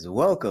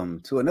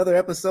Welcome to another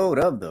episode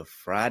of the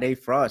Friday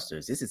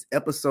Fraudsters. This is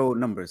episode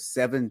number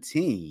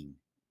 17.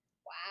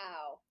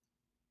 Wow.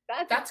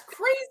 That's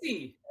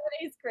crazy.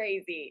 That is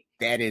crazy.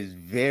 That is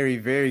very,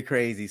 very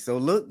crazy. So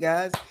look,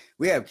 guys,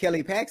 we have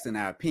Kelly Paxton,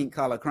 our pink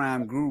collar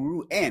crime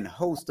guru and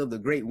host of the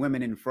Great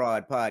Women in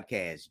Fraud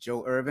podcast,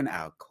 Joe Irvin,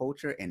 our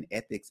culture and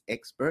ethics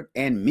expert,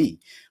 and me,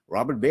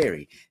 Robert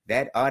Berry,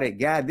 that audit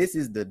guy. This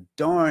is the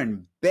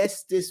darn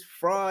bestest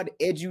fraud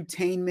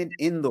edutainment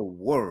in the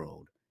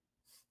world.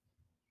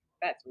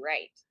 That's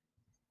right.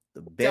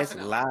 The best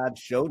live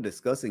show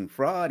discussing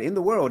fraud in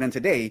the world. And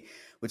today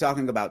we're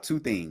talking about two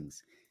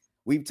things.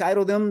 We've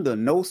titled them the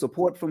No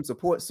Support from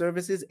Support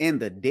Services and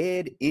the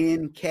Dead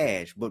in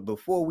Cash. But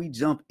before we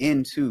jump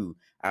into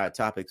our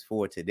topics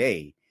for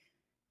today,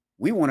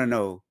 we want to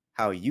know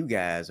how you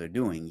guys are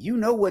doing. You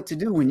know what to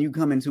do when you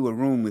come into a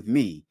room with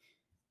me.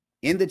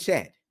 In the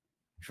chat,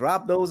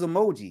 drop those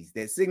emojis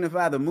that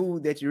signify the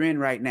mood that you're in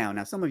right now.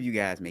 Now, some of you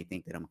guys may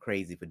think that I'm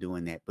crazy for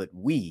doing that, but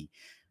we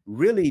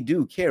really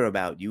do care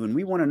about you and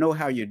we want to know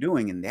how you're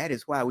doing, and that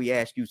is why we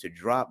ask you to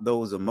drop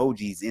those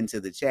emojis into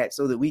the chat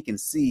so that we can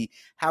see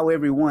how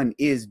everyone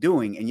is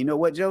doing. And you know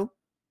what, Joe?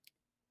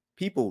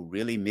 People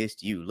really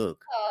missed you. Look.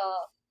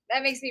 Oh,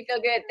 that makes me feel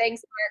good.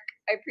 Thanks, Mark.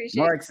 I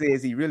appreciate Mark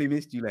says he really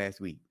missed you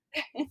last week.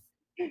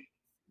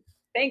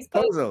 Thanks,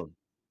 Pozo.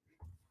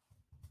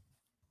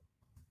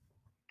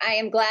 I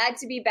am glad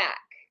to be back.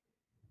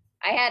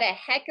 I had a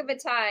heck of a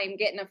time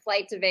getting a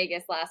flight to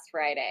Vegas last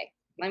Friday.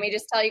 Let me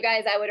just tell you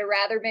guys, I would have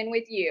rather been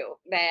with you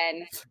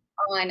than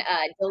on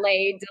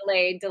delayed,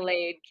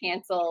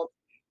 canceled,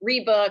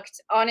 rebooked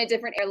on a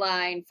different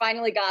airline.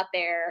 Finally got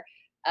there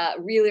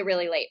really,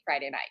 really late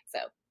Friday night.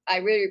 So I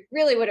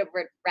really would have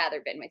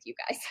rather been with you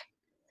guys.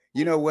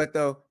 You know what,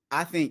 though?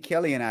 I think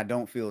Kelly and I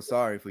don't feel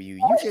sorry for you.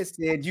 You just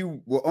said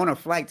you were on a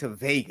flight to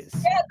Vegas.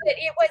 Yeah, but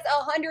it was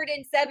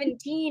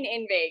 117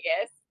 in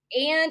Vegas,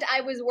 and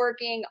I was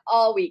working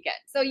all weekend.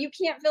 So you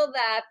can't feel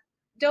that.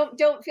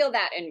 Don't feel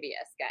that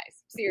envious,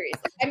 guys.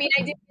 Seriously. I mean,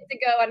 I did get to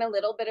go on a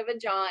little bit of a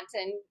jaunt,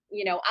 and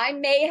I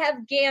may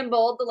have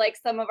gambled like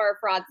some of our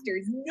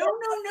fraudsters. No.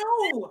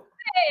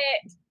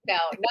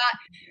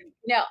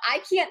 No,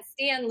 I can't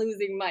stand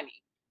losing money,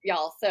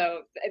 y'all.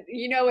 So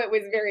it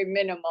was very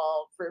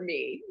minimal for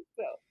me.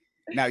 So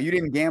now, you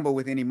didn't gamble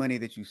with any money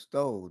that you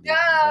stole. No.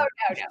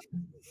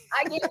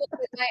 I gambled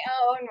with my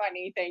own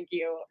money. Thank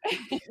you.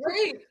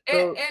 Great.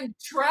 And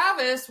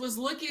Travis was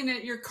looking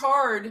at your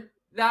card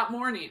that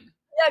morning.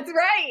 That's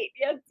right.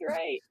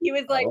 He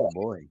was like, oh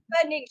boy,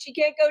 spending. She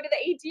can't go to the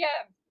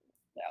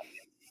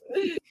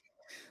ATM.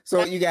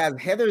 So you guys,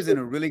 Heather's in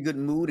a really good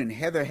mood, and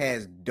Heather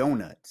has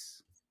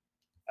donuts.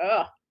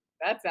 Oh,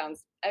 that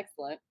sounds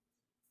excellent.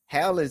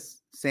 Hal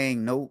is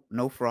saying no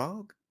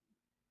frog.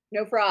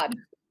 No fraud.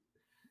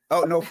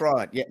 Oh, no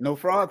fraud. Yeah, no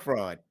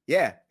fraud.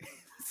 Yeah.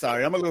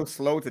 Sorry, I'm a little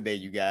slow today,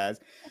 you guys.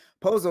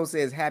 Pozo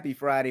says happy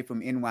Friday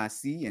from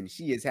NYC, and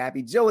she is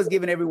happy. Joe is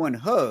giving everyone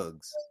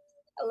hugs.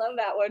 I love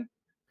that one.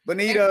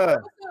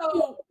 Bonita.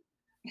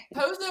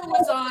 Pozo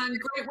was on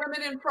Great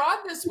Women in Fraud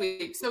this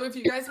week. So if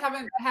you guys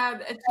haven't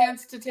had a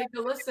chance to take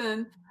a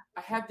listen,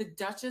 I had the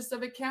Duchess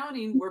of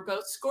Accounting. We're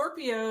both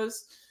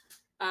Scorpios.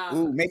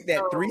 Ooh, make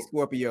that 3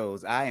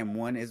 Scorpios. I am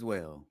one as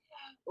well.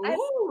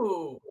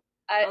 Ooh.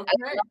 I love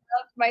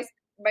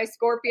my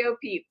Scorpio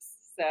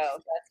peeps. So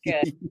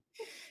that's good.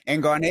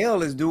 And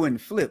Garnell is doing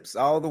flips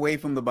all the way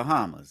from the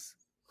Bahamas.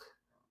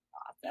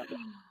 Awesome.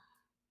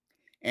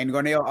 And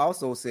Garnell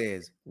also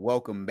says,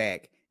 welcome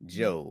back,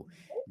 Joe.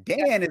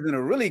 Dan is in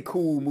a really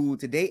cool mood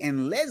today,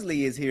 and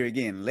Leslie is here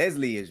again.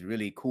 Leslie is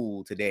really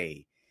cool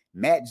today.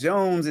 Matt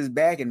Jones is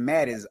back, and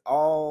Matt is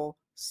all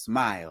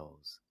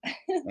smiles.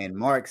 And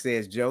Mark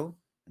says, Joe,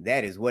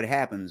 that is what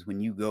happens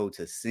when you go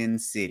to Sin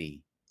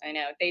City. I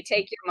know. They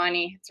take your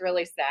money. It's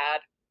really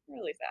sad.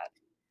 Really sad.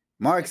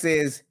 Mark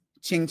says,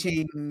 ching,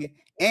 ching.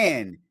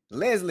 And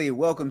Leslie,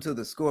 welcome to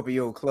the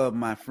Scorpio Club,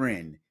 my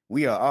friend.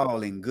 We are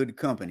all in good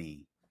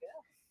company.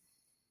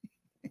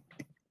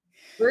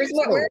 Where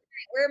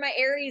are my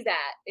Aries at?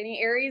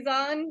 Any Aries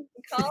on?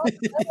 Call?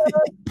 Give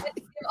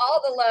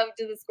all the love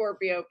to the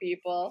Scorpio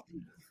people.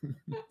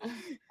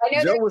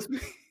 I know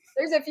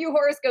there's a few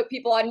horoscope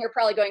people on here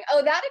probably going,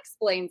 oh, that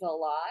explains a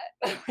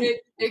lot.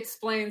 It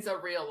explains a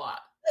real lot.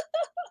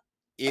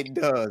 It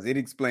does. It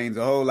explains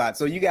a whole lot.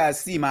 So you guys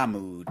see my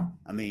mood.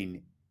 I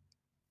mean,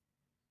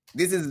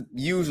 this is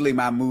usually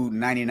my mood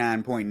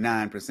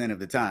 99.9% of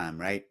the time,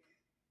 right?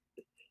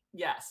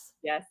 Yes.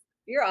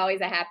 You're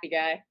always a happy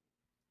guy.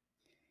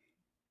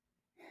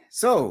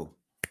 So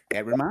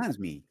that reminds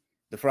me,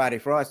 the Friday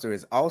Fraudster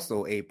is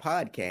also a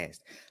podcast.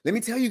 Let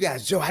me tell you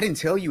guys, Joe, I didn't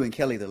tell you and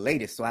Kelly the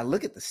latest. So I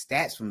look at the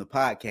stats from the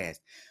podcast.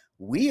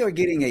 We are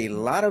getting a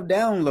lot of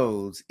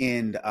downloads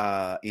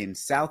in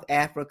South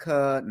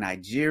Africa,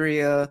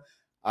 Nigeria,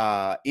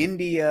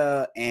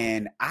 India,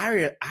 and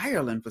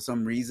Ireland for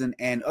some reason,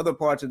 and other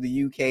parts of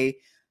the UK.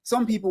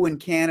 Some people in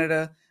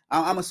Canada.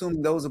 I'm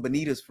assuming those are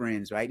Bonita's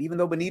friends, right? Even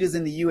though Bonita's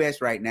in the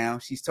US right now,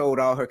 she's told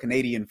all her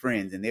Canadian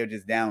friends, and they're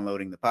just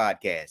downloading the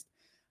podcast.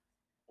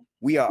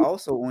 We are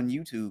also on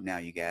YouTube now,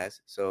 you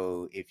guys.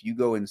 So if you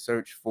go and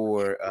search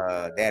for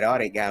That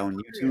Audit Guy on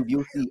YouTube,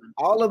 you'll see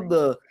all of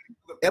the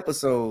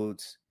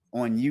episodes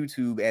on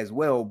YouTube as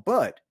well.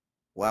 But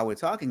while we're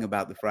talking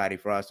about the Friday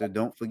Fraudster,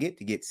 don't forget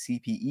to get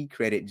CPE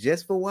credit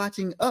just for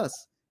watching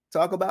us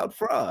talk about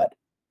fraud.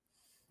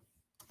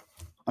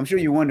 I'm sure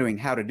you're wondering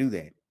how to do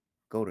that.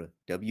 Go to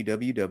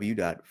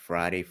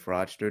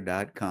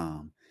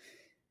www.fridayfraudster.com.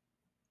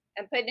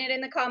 I'm putting it in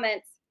the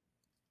comments.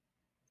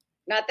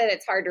 Not that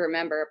it's hard to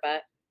remember,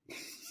 but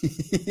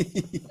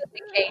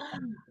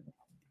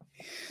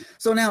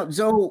So now,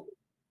 Joe,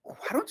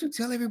 why don't you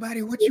tell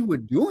everybody what you were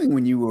doing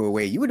when you were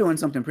away? You were doing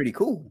something pretty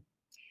cool.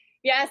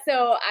 Yeah,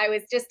 so I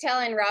was just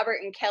telling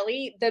Robert and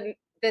Kelly the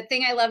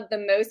thing I loved the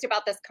most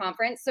about this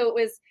conference. So it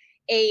was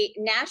a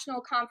national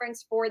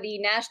conference for the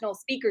National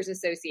Speakers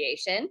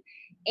Association,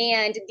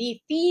 and the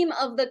theme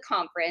of the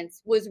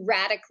conference was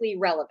radically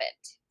relevant.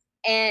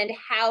 And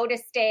how to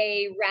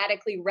stay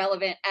radically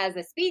relevant as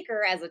a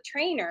speaker, as a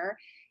trainer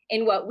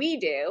in what we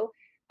do.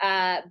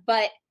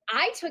 But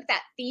I took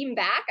that theme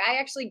back. I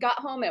actually got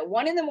home at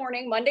 1 a.m,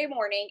 Monday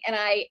morning, and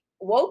I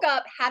woke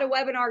up, had a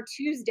webinar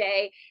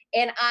Tuesday,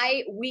 and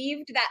I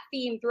weaved that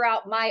theme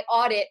throughout my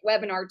audit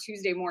webinar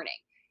Tuesday morning.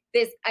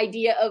 This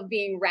idea of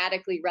being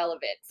radically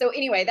relevant. So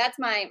anyway, that's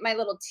my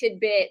little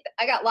tidbit.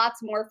 I got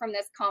lots more from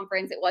this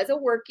conference. It was a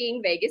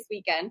working Vegas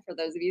weekend for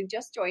those of you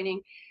just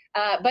joining.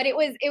 But it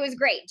was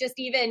great.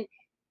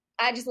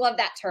 I just love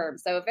that term.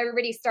 So if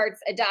everybody starts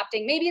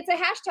adopting, maybe it's a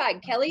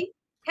hashtag, Kelly.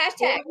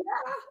 Hashtag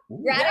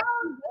radically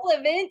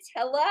relevant.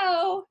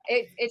 Hello.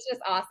 It's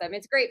just awesome.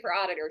 It's great for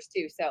auditors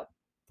too. So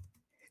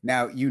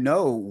now,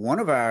 one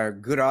of our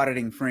good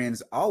auditing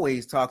friends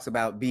always talks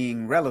about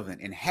being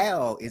relevant, and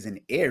Hal is an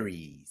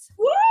Aries.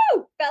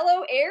 Woo!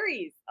 Fellow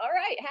Aries. All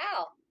right,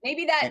 Hal.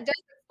 Maybe that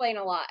does explain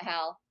a lot,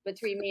 Hal,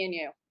 between me and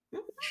you.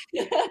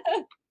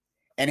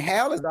 And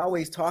Hal is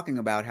always talking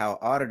about how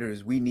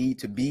auditors, we need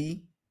to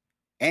be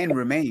and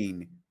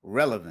remain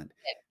relevant.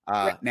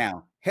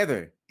 Now,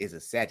 Heather is a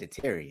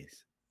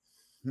Sagittarius.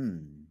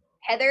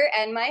 Heather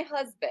and my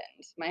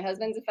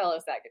husband's a fellow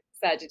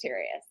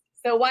Sagittarius.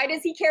 So why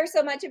does he care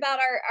so much about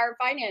our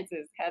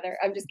finances, Heather?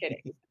 I'm just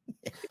kidding.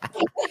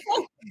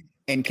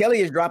 And Kelly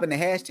is dropping the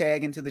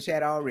hashtag into the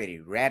chat already.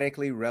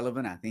 Radically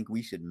relevant. I think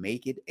we should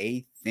make it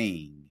a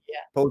thing.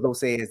 Yeah. Pozo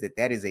says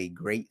that is a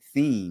great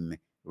theme.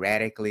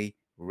 Radically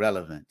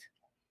relevant.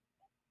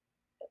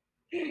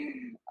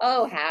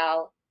 Oh,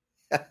 Hal.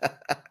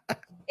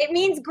 It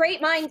means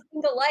great minds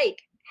think alike,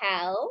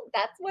 Hal.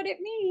 That's what it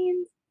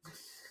means.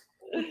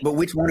 But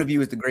which one of you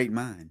is the great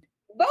mind?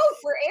 Both.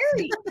 We're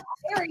Aries.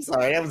 Aries.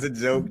 Sorry, that was a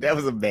joke. That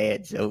was a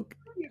bad joke.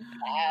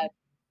 Bad.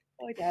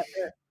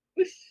 Whatever.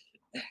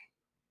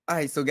 All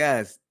right, so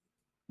guys,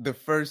 the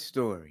first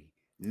story,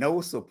 no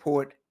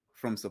support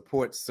from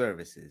support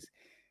services.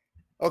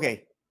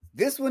 Okay,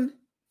 this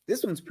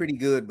one's pretty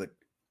good, but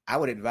I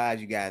would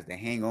advise you guys to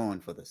hang on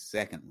for the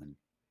second one.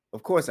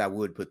 Of course, I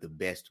would put the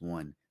best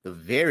one, the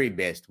very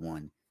best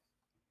one.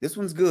 This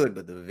one's good,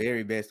 but the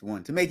very best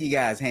one to make you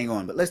guys hang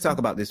on. But let's talk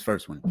about this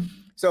first one.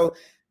 So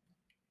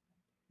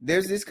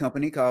there's this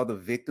company called the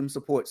Victim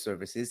Support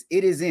Services.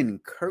 It is in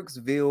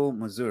Kirksville,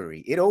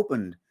 Missouri. It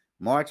opened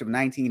March of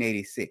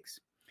 1986.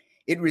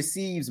 It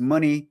receives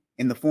money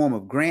in the form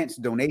of grants,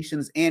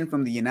 donations, and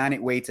from the United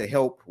Way to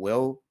help,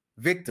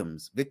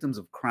 victims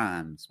of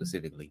crime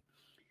specifically.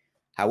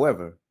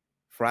 However,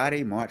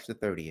 Friday, March the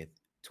 30th,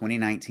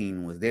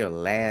 2019 was their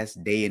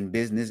last day in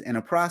business, and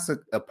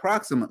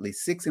approximately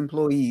 6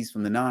 employees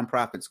from the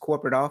nonprofit's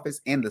corporate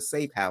office and the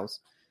Safe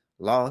House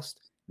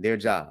lost their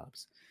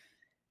jobs.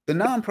 The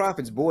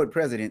nonprofit's board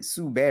president,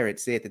 Sue Barrett,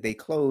 said that they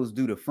closed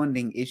due to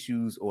funding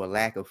issues or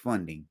lack of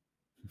funding.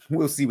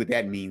 We'll see what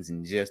that means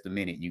in just a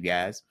minute, you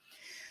guys.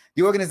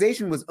 The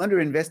organization was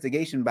under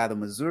investigation by the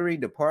Missouri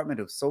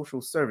Department of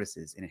Social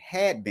Services, and it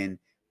had been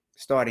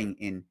starting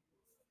in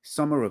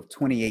summer of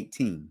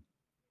 2018.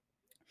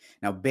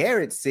 Now,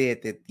 Barrett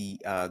said that the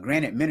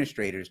grant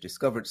administrators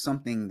discovered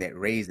something that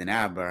raised an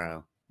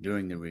eyebrow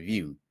during the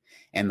review,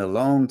 and the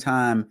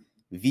longtime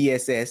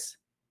VSS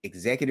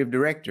executive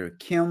director,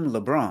 Kim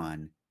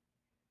LeBron,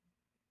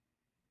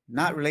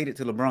 not related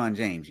to LeBron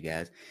James, you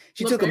guys.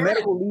 She took a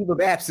medical leave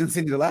of absence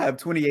in July of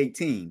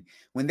 2018.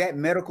 When that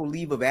medical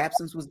leave of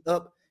absence was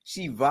up,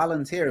 she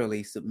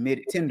voluntarily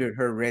tendered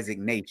her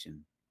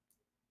resignation.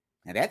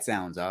 Now that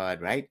sounds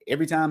odd, right?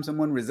 Every time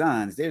someone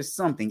resigns, there's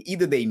something.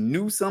 Either they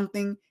knew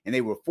something and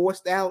they were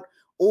forced out,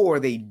 or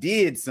they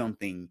did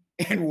something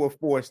and were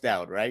forced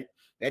out, right?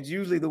 That's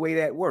usually the way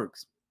that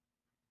works.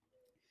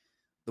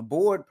 The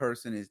board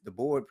president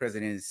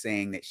is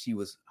saying that she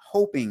was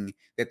hoping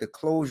that the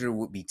closure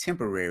would be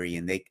temporary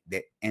and that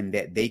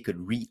they could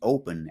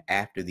reopen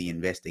after the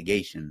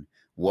investigation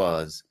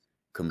was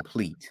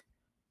complete.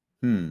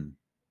 So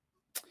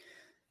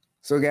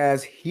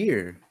guys,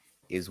 here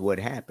is what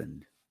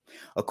happened.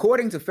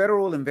 According to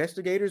federal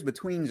investigators,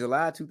 between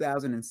January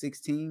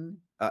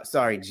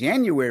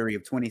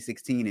of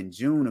 2016 and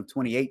June of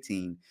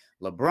 2018,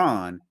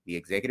 LeBron, the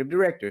executive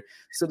director,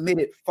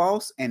 submitted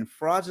false and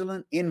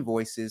fraudulent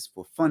invoices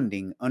for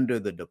funding under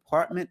the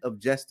Department of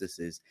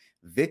Justice's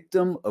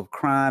Victim of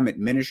Crime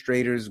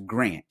Administrators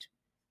Grant.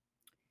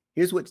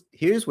 Here's what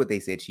they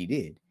said she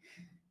did.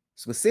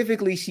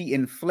 Specifically, she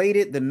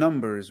inflated the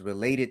numbers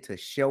related to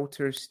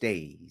shelter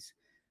stays.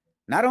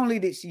 Not only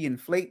did she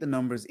inflate the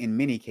numbers in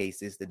many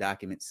cases, the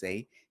documents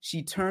say,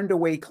 she turned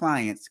away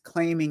clients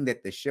claiming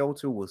that the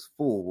shelter was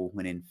full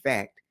when in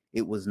fact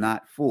it was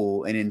not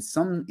full, and in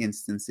some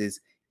instances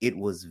it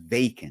was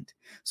vacant.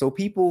 So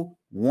people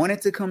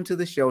wanted to come to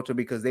the shelter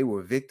because they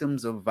were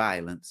victims of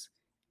violence,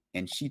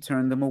 and she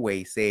turned them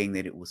away saying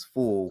that it was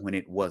full when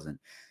it wasn't.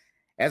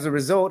 As a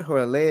result of her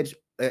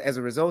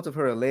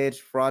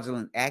alleged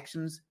fraudulent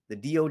actions, the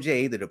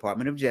DOJ, the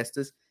Department of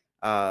Justice,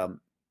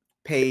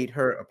 paid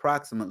her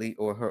approximately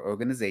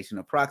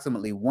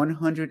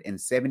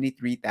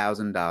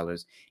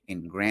 $173,000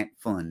 in grant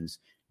funds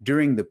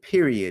during the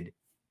period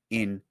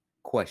in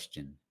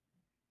question.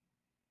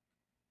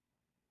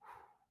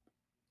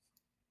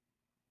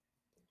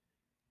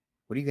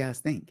 What do you guys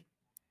think?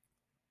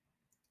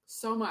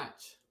 So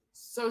much.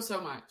 So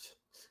much.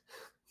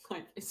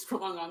 Like, it's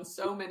wrong on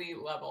so many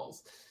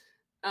levels.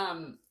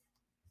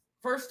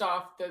 First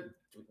off,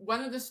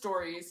 one of the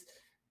stories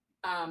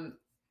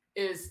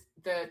is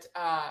that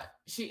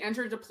she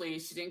entered a plea.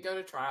 She didn't go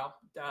to trial.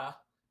 Duh.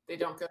 They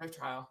don't go to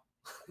trial.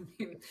 I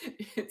mean,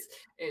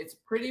 it's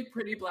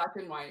pretty black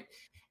and white.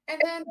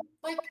 And then,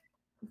 like,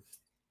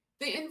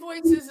 the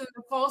invoices and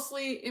the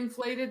falsely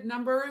inflated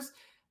numbers,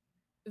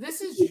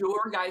 this is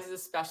your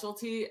guys'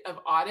 specialty of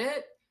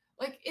audit.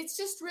 Like, it's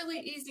just really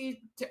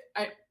easy to...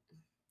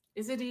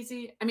 Is it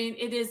easy? I mean,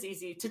 it is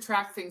easy to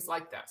track things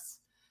like this.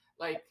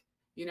 Like,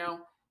 you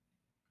know,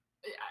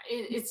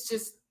 it's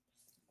just,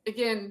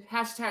 again,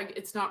 hashtag,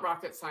 it's not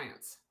rocket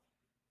science.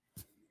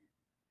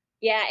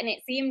 Yeah, and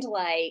it seemed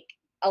like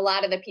a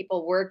lot of the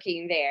people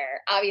working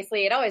there,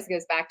 obviously, it always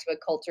goes back to a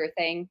culture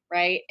thing,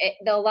 right?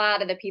 A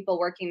lot of the people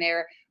working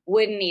there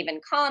wouldn't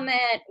even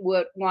comment,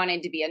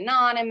 wanted to be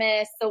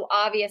anonymous. So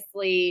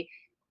obviously,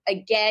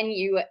 again,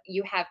 you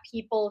have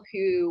people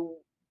who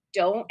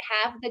don't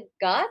have the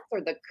guts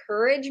or the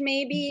courage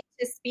maybe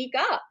to speak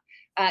up.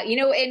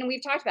 And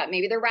we've talked about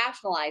maybe they're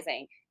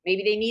rationalizing,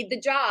 maybe they need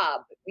the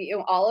job.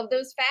 All of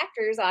those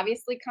factors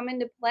obviously come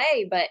into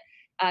play, but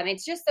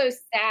it's just so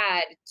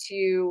sad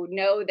to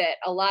know that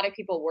a lot of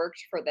people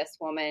worked for this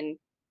woman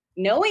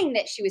knowing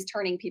that she was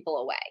turning people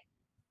away.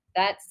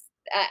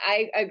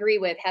 I agree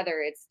with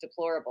Heather. It's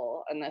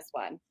deplorable on this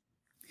one.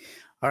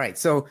 All right.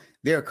 So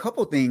there are a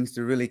couple things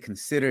to really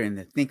consider and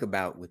to think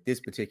about with this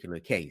particular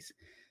case.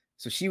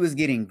 So she was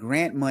getting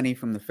grant money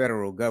from the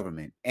federal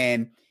government.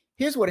 And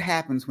here's what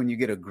happens when you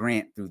get a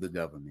grant through the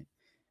government.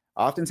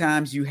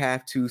 Oftentimes you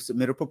have to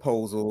submit a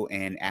proposal,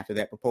 and after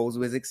that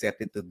proposal is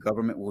accepted, the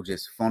government will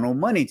just funnel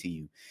money to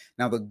you.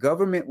 Now, the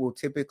government will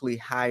typically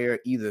hire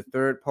either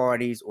third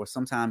parties, or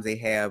sometimes they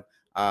have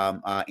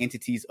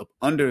entities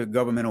under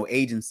governmental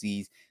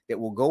agencies that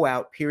will go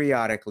out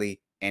periodically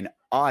and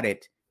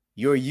audit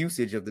your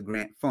usage of the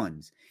grant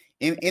funds.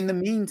 In the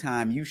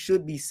meantime, you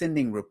should be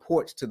sending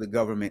reports to the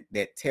government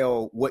that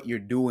tell what you're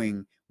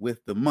doing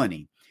with the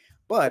money.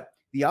 But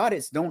the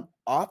audits don't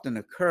often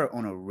occur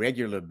on a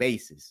regular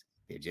basis.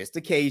 They're just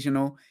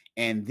occasional.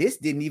 And this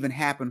didn't even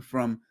happen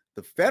from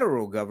the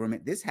federal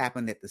government. This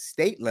happened at the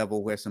state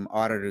level, where some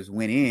auditors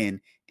went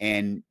in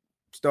and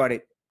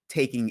started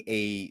taking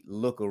a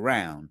look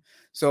around.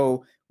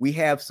 So we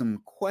have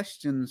some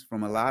questions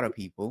from a lot of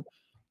people.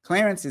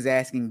 Clarence is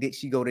asking, did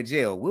she go to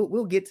jail?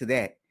 We'll get to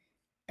that.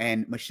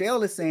 And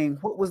Michelle is saying,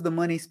 what was the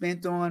money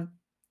spent on?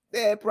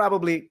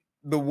 Probably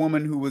the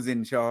woman who was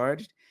in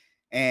charge.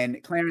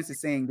 And Clarence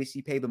is saying, did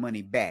she pay the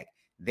money back?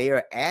 They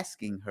are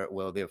asking her,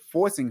 they're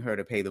forcing her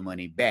to pay the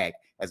money back.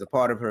 As a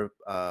part of her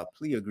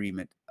plea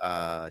agreement,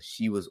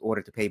 she was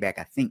ordered to pay back,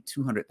 I think,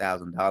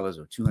 $200,000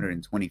 or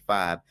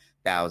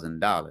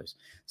 $225,000.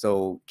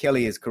 So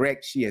Kelly is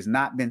correct. She has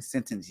not been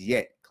sentenced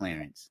yet,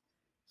 Clarence.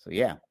 So,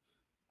 yeah.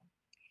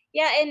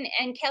 Yeah,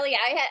 and Kelly,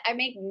 I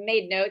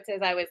made notes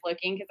as I was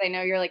looking, because I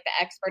know you're like the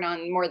expert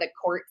on more the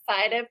court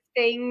side of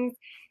things.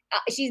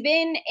 She's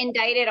been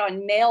indicted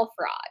on mail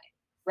fraud,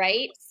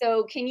 right?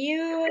 So can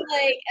you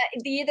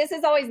this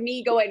is always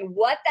me going,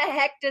 what the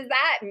heck does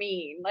that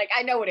mean? Like,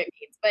 I know what it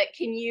means, but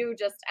can you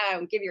just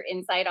give your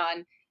insight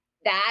on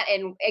that?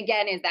 And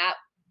again, is that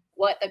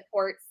what the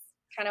courts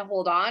kind of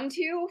hold on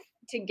to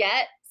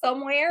get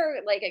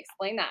somewhere? Like,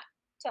 explain that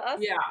to us.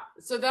 Yeah,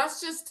 so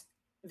that's just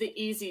the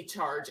easy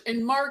charge,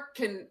 and Mark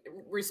can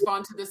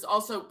respond to this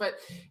also, but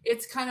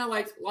it's kind of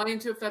like lying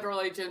to a federal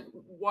agent,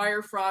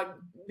 wire fraud,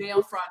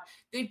 mail fraud.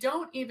 I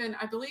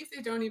believe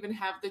they don't even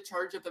have the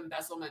charge of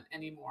embezzlement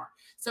anymore.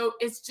 So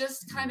it's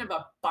just kind of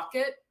a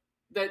bucket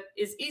that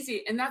is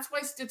easy. And that's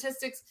why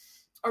statistics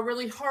are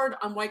really hard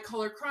on white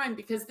collar crime,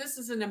 because this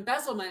is an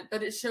embezzlement,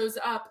 but it shows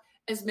up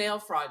as mail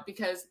fraud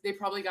because they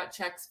probably got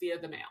checks via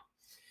the mail.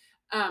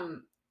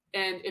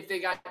 And if they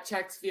got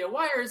checks via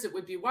wires, it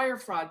would be wire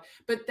fraud.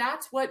 But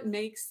that's what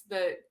makes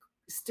the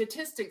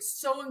statistics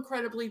so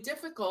incredibly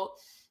difficult,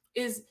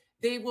 is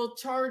they will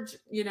charge,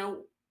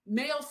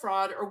 mail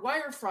fraud or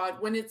wire fraud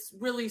when it's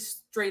really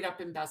straight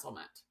up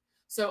embezzlement.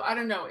 So I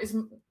don't know.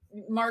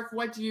 Mark,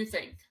 what do you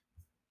think?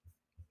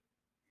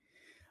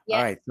 Yes.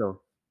 All right.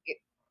 So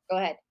go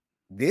ahead.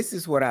 This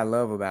is what I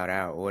love about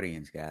our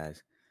audience,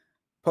 guys.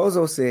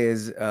 Pozo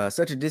says,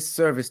 such a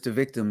disservice to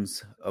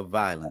victims of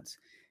violence.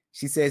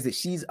 She says that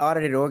she's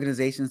audited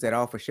organizations that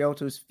offer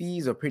shelters.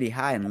 Fees are pretty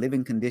high and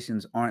living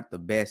conditions aren't the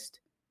best.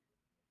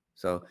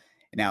 So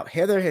now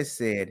Heather has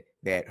said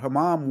that her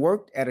mom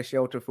worked at a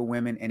shelter for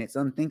women, and it's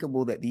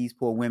unthinkable that these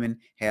poor women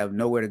have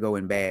nowhere to go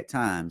in bad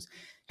times.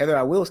 Heather,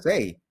 I will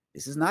say,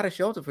 this is not a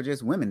shelter for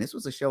just women. This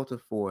was a shelter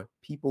for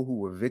people who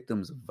were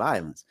victims of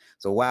violence.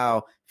 So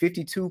while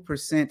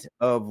 52%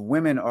 of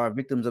women are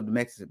victims of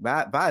domestic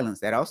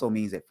violence, that also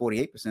means that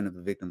 48% of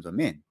the victims are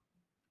men.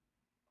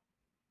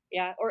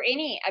 Yeah. Or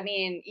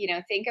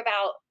think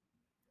about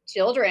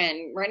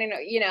children running,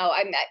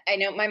 I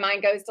know my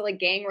mind goes to like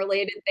gang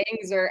related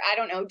things, or I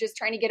don't know, just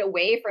trying to get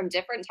away from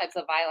different types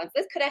of violence.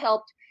 This could have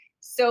helped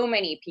so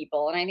many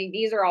people. And I think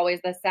these are always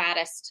the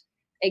saddest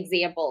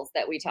examples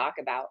that we talk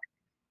about.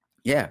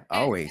 Yeah,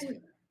 always.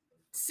 And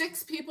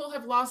 6 people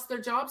have lost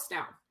their jobs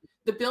now.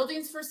 The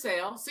building's for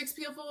sale. 6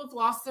 people have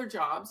lost their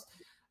jobs.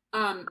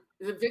 The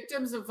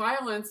victims of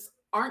violence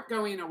aren't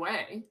going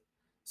away.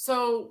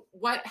 So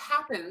what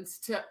happens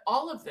to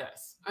all of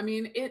this? I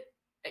mean,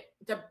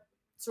 the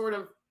sort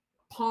of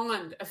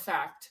pond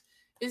effect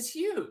is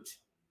huge.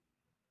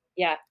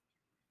 Yeah.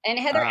 And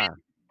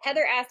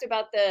Heather asked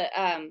about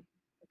the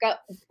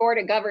Board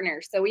of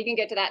Governors. So we can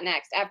get to that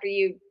next after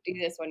you do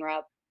this one,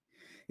 Rob.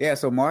 Yeah,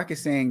 so Mark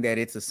is saying that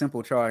it's a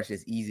simple charge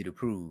that's easy to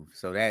prove.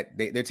 So that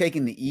they're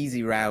taking the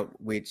easy route,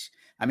 which,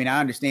 I mean, I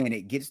understand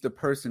it gets the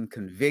person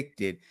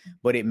convicted,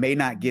 but it may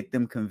not get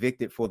them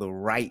convicted for the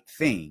right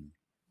thing.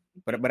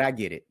 But I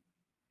get it.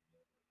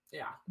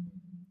 Yeah.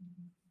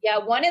 Yeah,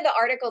 one of the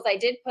articles, I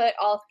did put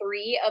all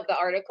 3 of the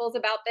articles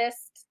about this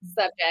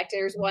subject.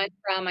 There's one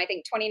from, I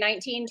think,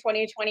 2019,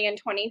 2020, and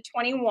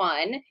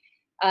 2021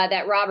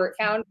 that Robert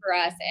found for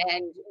us.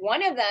 And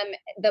one of them,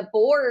 the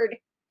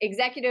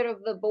executive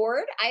of the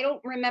board, I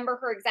don't remember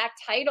her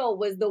exact title,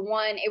 was the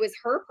one, it was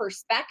her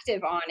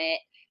perspective on it.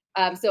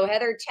 So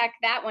Heather, check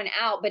that one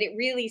out. But it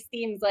really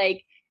seems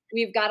like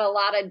we've got a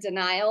lot of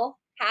denial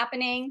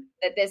happening,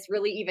 that this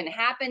really even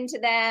happened to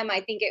them.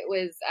 I think it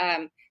was,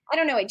 I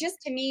don't know, it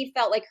just to me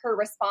felt like her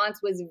response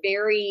was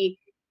very,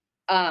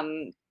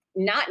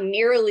 not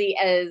nearly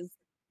as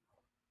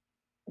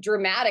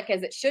dramatic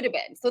as it should have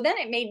been. So then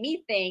it made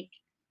me think,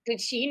 did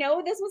she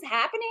know this was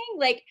happening?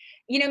 Like,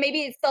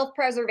 maybe it's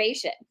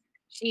self-preservation.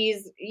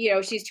 She's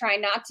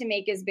trying not to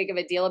make as big of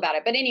a deal about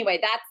it. But anyway,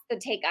 that's the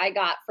take I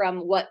got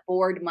from what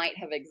board might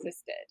have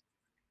existed.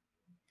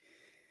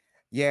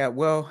 Yeah,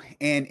 well,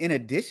 and in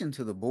addition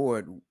to the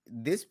board,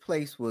 this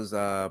place was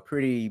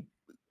pretty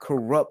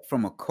corrupt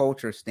from a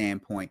culture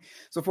standpoint.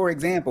 So, for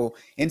example,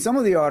 in some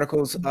of the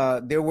articles,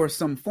 there were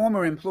some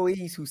former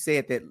employees who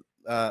said that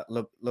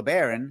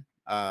LeBaron,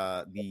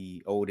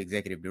 the old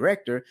executive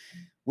director,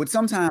 would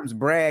sometimes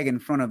brag in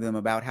front of them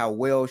about how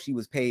well she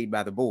was paid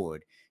by the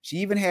board. She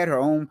even had her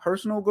own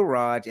personal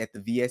garage at the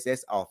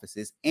VSS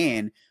offices,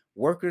 and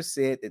workers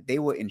said that they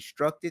were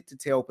instructed to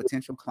tell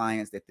potential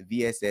clients that the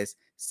VSS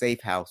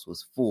safe house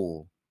was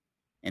full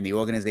and the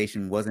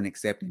organization wasn't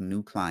accepting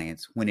new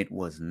clients when it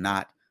was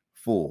not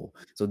full.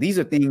 So these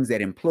are things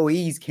that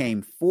employees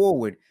came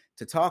forward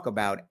to talk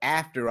about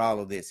after all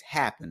of this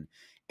happened.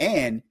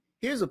 And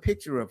here's a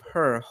picture of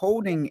her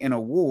holding an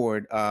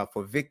award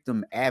for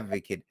Victim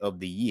Advocate of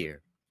the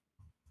Year.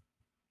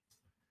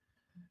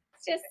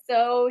 It's just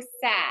so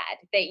sad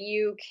that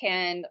you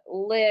can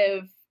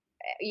live,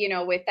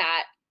 with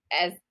that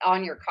as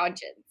on your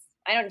conscience.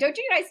 Don't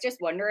you guys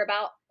just wonder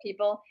about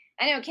people?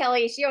 I know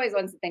Kelly, she always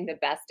wants to think the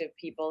best of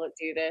people that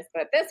do this,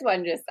 but this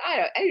one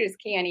I just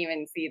can't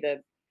even see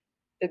the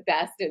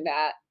best in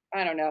that.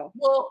 I don't know.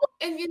 Well,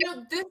 and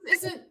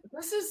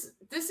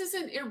this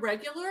isn't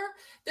irregular.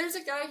 There's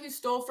a guy who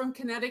stole from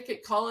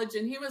Connecticut College,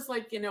 and he was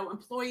like,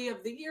 employee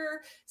of the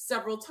year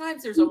several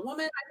times. There's a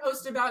woman I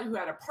posted about who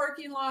had a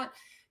parking lot.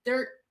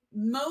 They're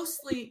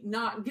mostly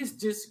not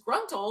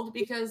disgruntled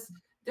because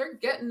they're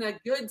getting a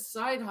good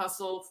side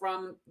hustle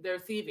from their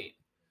thieving.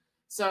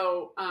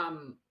 So,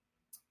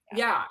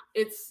 yeah,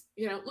 it's,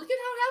 look at how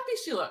happy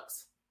she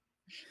looks.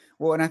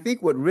 Well, and I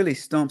think what really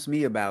stumps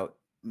me about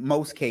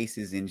most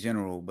cases in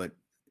general, but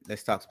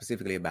let's talk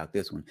specifically about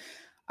this one.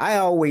 I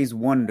always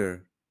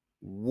wonder,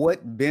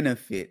 what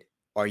benefit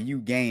are you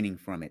gaining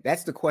from it?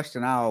 That's the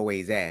question I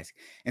always ask.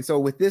 And so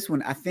with this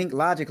one, I think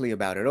logically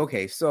about it.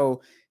 Okay,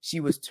 so she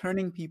was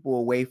turning people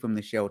away from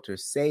the shelter,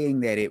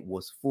 saying that it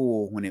was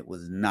full when it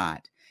was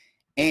not.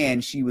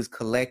 And she was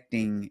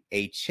collecting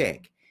a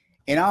check.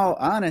 In all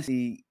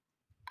honesty,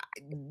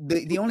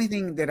 the only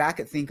thing that I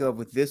could think of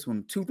with this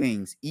one, 2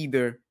 things: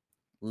 either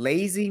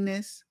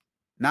laziness,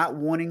 not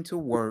wanting to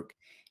work,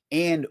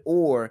 and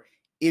or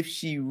if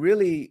she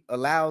really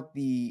allowed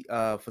the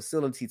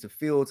facility to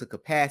fill to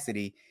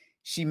capacity,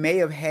 she may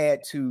have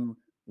had to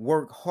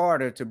work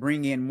harder to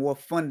bring in more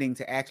funding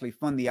to actually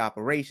fund the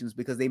operations,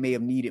 because they may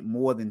have needed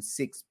more than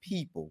 6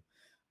 people.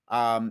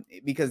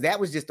 Because that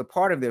was just a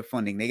part of their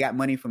funding. They got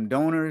money from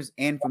donors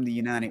and from the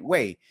United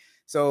Way.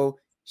 So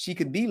she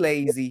could be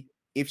lazy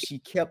if she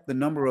kept the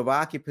number of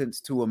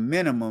occupants to a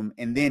minimum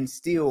and then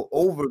still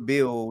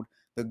overbilled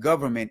the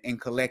government and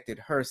collected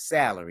her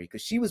salary,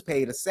 because she was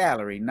paid a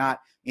salary, not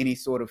any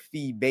sort of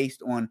fee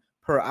based on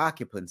per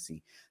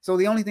occupancy. So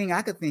the only thing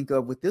I could think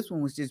of with this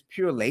one was just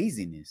pure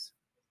laziness.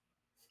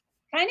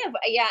 Kind of,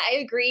 yeah, I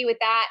agree with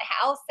that.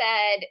 Hal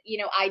said,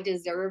 I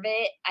deserve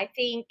it. I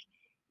think,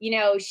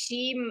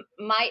 she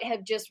might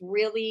have just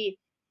really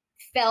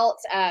felt,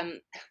 I'm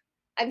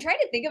trying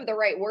to think of the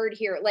right word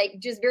here, like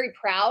just very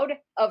proud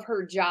of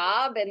her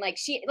job, and like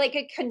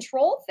a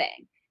control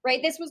thing,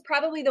 right? This was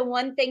probably the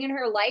one thing in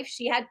her life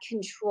she had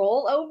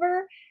control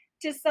over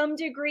to some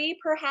degree,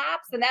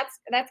 perhaps. And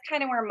that's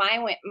kind of where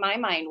my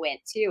mind went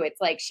too. It's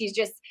like she's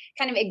just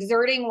kind of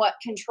exerting what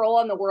control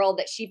on the world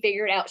that she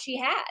figured out she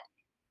had.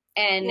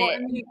 And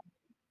the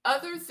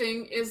other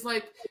thing is,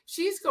 like,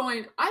 she's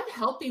going, I'm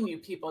helping you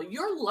people.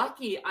 You're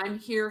lucky I'm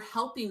here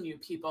helping you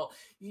people.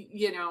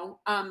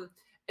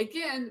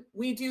 Again,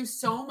 we do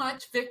so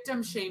much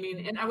victim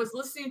shaming. And I was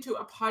listening to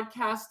a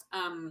podcast,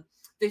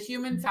 The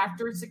Human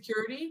Factor of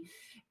Security.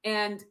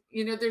 And,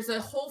 there's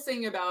a whole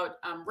thing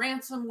about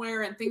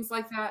ransomware and things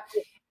like that.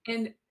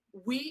 And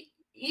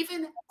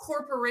even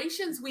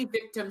corporations, we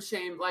victim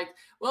shame. Like,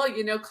 well,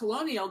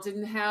 Colonial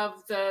didn't have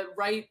the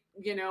right,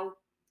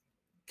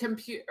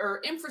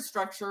 computer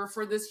infrastructure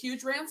for this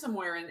huge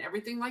ransomware and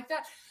everything like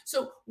that.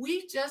 So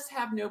we just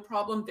have no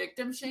problem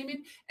victim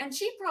shaming. And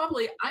she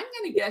probably, I'm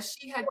going to guess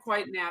she had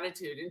quite an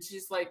attitude, and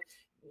she's like,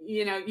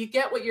 you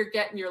get what you're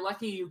getting. You're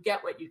lucky you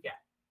get what you get.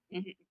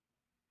 Mm-hmm.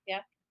 Yeah.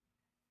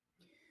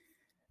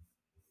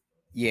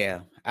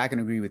 Yeah, I can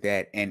agree with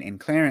that. And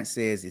Clarence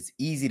says it's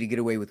easy to get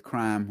away with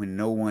crime when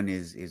no one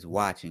is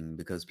watching,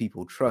 because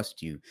people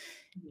trust you.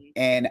 Mm-hmm.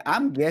 And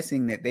I'm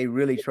guessing that they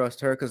really trust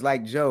her, because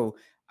like Joe,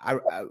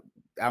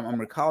 I'm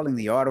recalling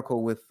the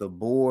article with the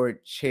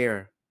board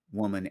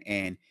chairwoman,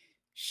 and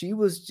she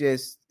was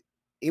just,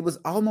 it was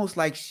almost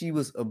like she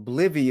was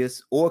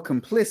oblivious or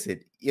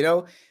complicit,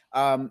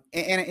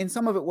 and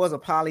some of it was a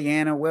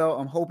Pollyanna. Well,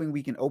 I'm hoping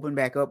we can open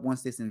back up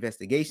once this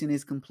investigation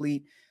is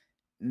complete.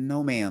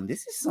 No, ma'am,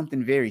 this is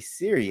something very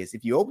serious.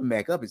 If you open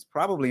back up, it's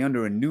probably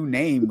under a new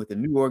name with a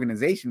new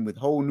organization with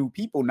whole new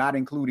people, not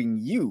including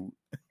you.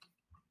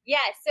 Yeah,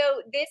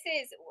 so this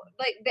is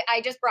like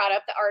I just brought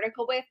up the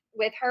article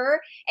with her,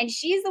 and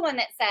she's the one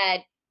that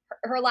said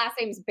her last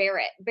name's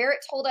Barrett. Barrett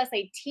told us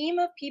a team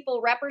of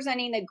people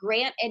representing the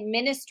grant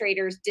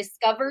administrators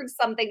discovered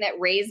something that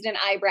raised an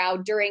eyebrow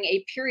during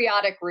a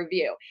periodic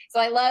review. So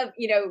I love,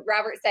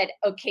 Robert said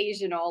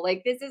occasional.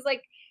 Like, this is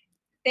like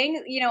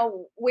things,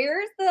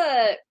 where's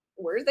the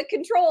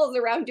controls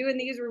around doing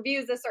these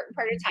reviews a certain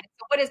part of time?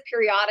 So what does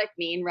periodic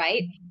mean,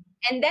 right?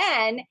 And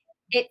then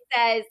it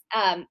says,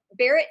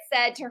 Barrett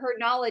said to her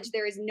knowledge,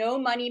 there is no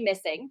money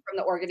missing from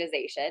the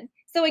organization.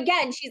 So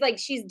again,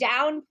 she's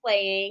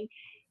downplaying,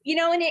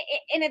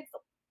 and it's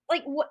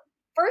like, what?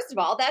 First of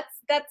all,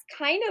 that's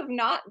kind of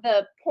not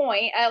the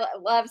point. I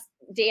love,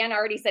 Dan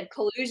already said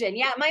collusion.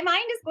 Yeah, my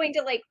mind is going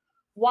to like,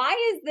 why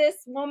is this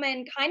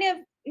woman kind of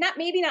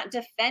maybe not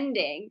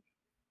defending,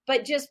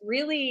 but just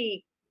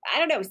really, I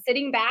don't know,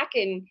 sitting back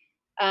and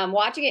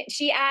watching it.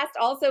 She asked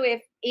also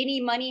if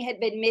any money had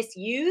been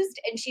misused,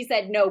 and she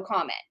said no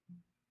comment.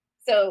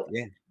 So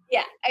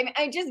yeah,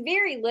 I just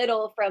very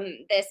little from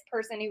this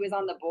person who was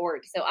on the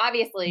board. So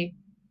obviously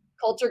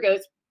culture goes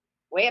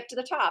way up to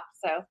the top.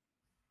 So.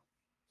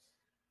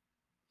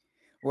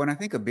 Well, and I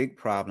think a big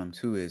problem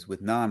too is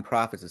with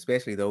nonprofits,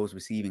 especially those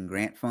receiving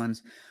grant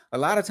funds. A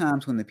lot of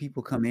times when the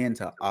people come in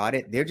to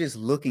audit, they're just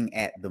looking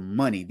at the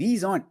money.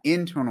 These aren't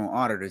internal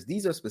auditors.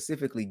 These are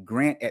specifically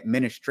grant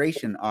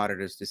administration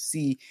auditors to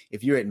see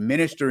if you're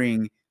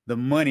administering the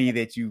money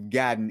that you've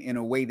gotten in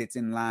a way that's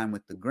in line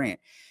with the grant.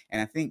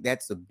 And I think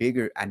that's a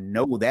bigger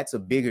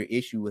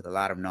issue with a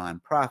lot of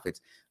nonprofits.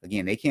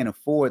 Again, they can't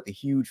afford the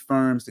huge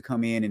firms to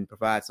come in and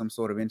provide some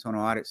sort of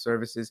internal audit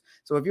services.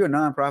 So if you're a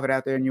nonprofit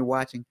out there and you're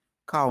watching,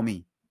 call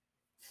me.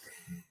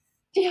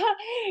 Yeah.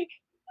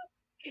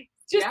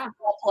 Just a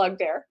plug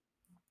there.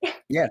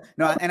 Yeah.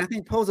 No, and I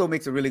think Pozo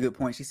makes a really good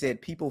point. She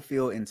said people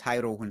feel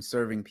entitled when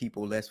serving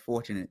people less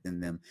fortunate than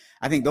them.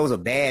 I think those are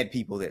bad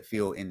people that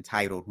feel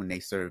entitled when they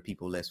serve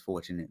people less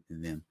fortunate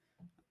than them.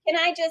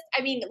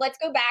 Let's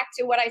go back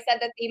to what I said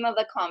the theme of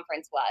the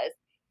conference was.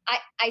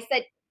 I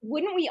said,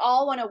 wouldn't we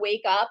all want to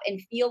wake up and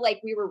feel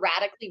like we were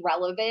radically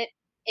relevant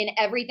in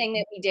everything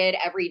that we did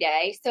every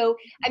day? So,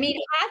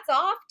 hats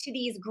off to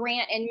these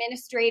grant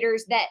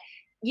administrators that,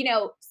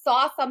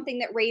 saw something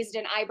that raised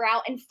an eyebrow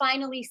and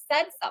finally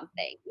said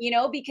something,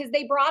 because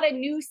they brought a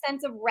new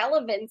sense of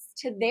relevance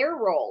to their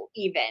role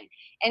even.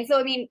 And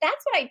so,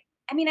 that's what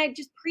I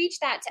just preach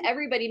that to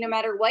everybody, no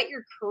matter what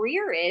your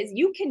career is,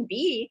 you can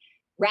be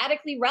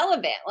radically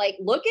relevant. Like,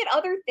 look at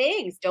other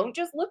things. Don't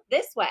just look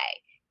this way.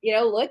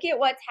 Look at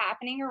what's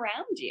happening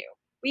around you.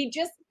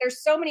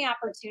 There's so many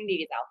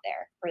opportunities out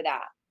there for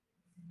that.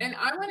 And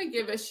I want to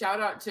give a shout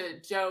out to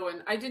Joe,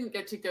 and I didn't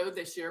get to go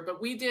this year,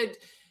 but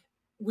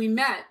we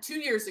met 2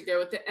 years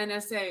ago at the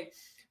NSA.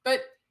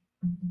 But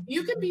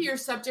you can be your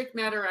subject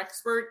matter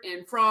expert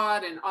in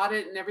fraud and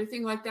audit and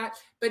everything like that.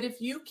 But if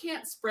you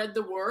can't spread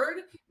the word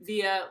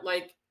via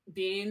like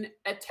being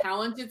a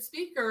talented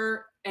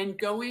speaker and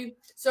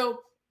so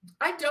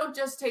I don't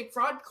just take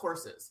fraud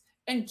courses,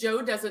 and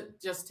Joe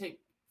doesn't just take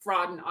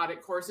fraud and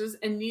audit courses,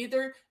 and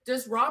neither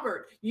does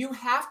Robert. You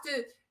have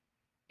to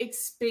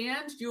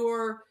expand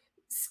your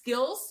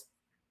skills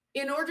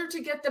in order to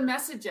get the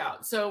message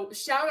out. So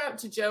shout out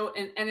to Joe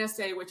and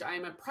NSA, which I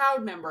am a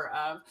proud member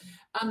of,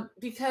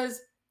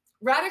 because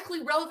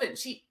Radically Relevant,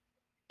 she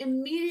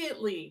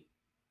immediately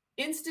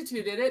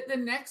instituted it the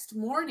next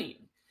morning.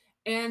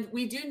 And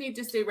we do need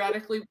to stay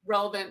radically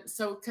relevant.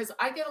 So, because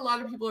I get a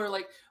lot of people who are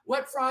like,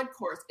 what fraud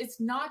course?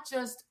 It's not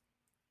just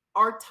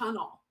our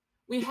tunnel.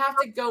 We have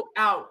to go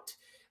out.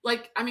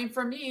 Like, I mean,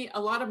 for me, a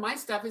lot of my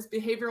stuff is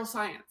behavioral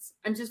science.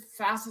 I'm just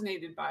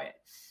fascinated by it.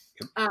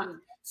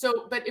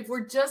 But if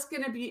we're just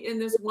going to be in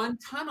this one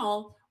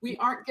tunnel, we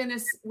aren't going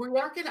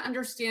to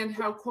understand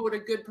how, quote, a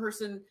good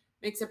person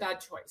makes a bad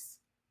choice.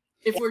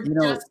 If we're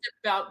just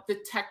about the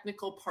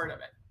technical part of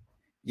it.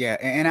 Yeah.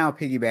 And I'll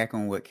piggyback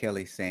on what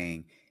Kelly's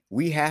saying.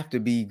 We have to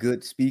be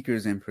good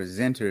speakers and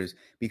presenters,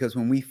 because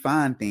when we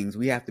find things,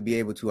 we have to be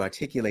able to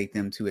articulate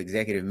them to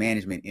executive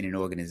management in an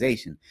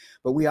organization.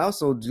 But we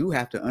also do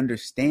have to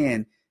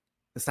understand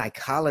the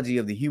psychology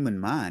of the human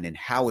mind and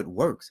how it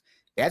works.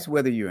 That's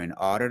whether you're an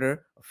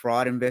auditor, a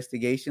fraud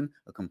investigation,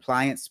 a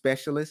compliance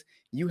specialist.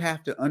 You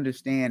have to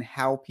understand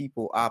how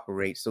people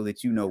operate so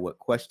that you know what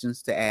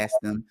questions to ask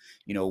them,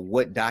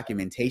 what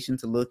documentation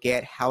to look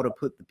at, how to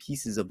put the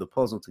pieces of the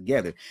puzzle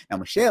together. Now,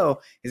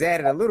 Michelle has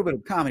added a little bit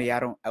of comedy.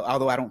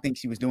 Although I don't think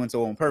she was doing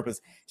so on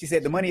purpose. She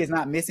said the money is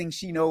not missing.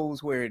 She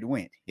knows where it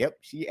went. Yep,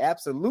 she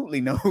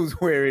absolutely knows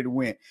where it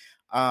went.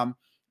 Now,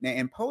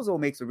 and Pozo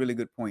makes a really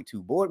good point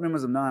too. Board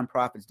members of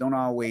nonprofits don't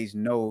always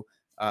know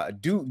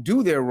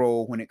do their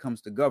role when it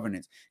comes to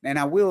governance. And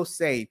I will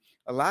say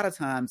a lot of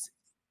times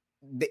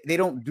they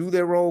don't do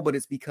their role, but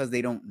it's because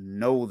they don't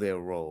know their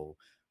role.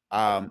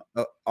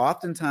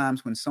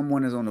 Oftentimes when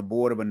someone is on the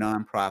board of a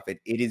nonprofit,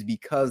 it is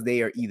because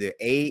they are either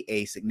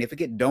a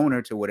significant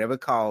donor to whatever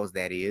cause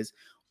that is,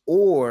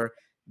 or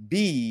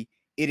B,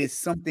 it is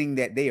something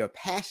that they are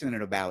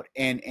passionate about.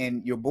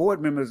 And your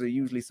board members are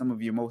usually some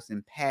of your most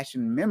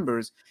impassioned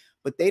members,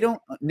 but they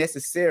don't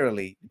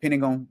necessarily,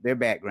 depending on their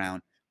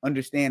background,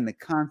 understand the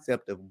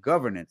concept of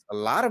governance. A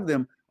lot of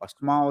them are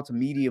small to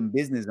medium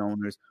business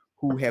owners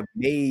who have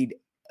made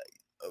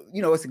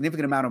a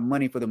significant amount of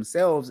money for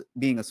themselves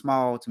being a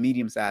small to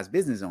medium sized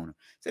business owner.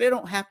 So they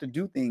don't have to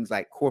do things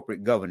like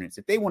corporate governance.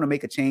 If they want to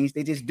make a change,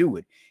 they just do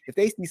it. If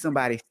they see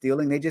somebody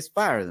stealing, they just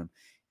fire them.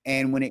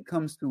 And when it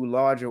comes to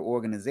larger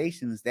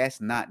organizations,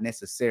 that's not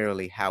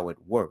necessarily how it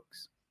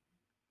works.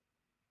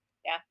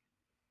 Yeah.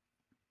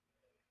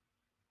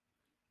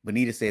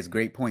 Bonita says,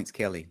 great points,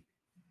 Kelly.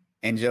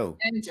 And Joe.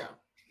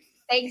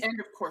 Thanks. And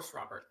of course,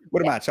 Robert.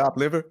 What about chopped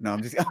liver? No,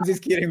 I'm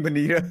just kidding,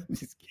 Bonita. I'm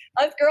just kidding.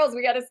 Us girls,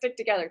 we got to stick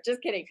together.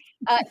 Just kidding.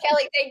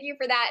 Kelly, thank you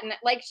for that. And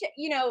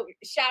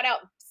shout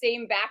out,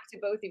 same back to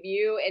both of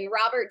you. And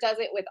Robert does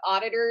it with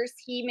auditors.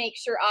 He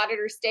makes sure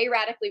auditors stay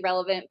radically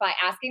relevant by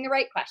asking the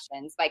right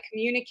questions, by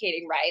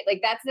communicating right.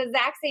 Like, that's the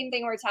exact same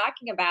thing we're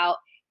talking about,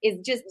 is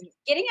just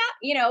getting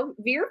out,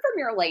 veer from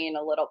your lane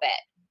a little bit.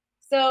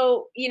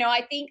 So,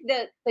 I think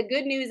that the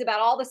good news about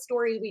all the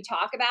stories we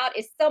talk about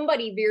is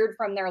somebody veered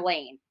from their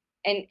lane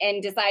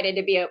and decided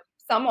to be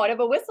somewhat of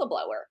a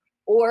whistleblower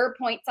or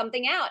point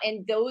something out.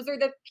 And those are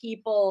the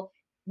people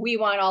we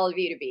want all of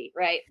you to be,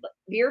 right?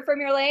 Veer from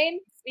your lane,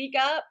 speak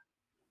up.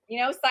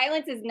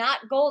 Silence is not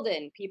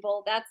golden,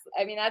 people. That's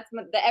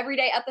the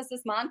everyday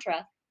ethicist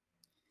mantra.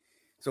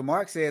 So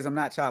Mark says, I'm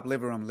not chopped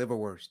liver, I'm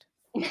liverwurst.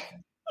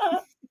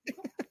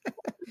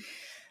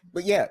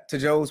 But yeah, to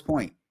Joe's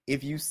point,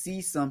 if you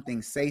see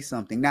something, say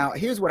something. Now,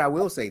 here's what I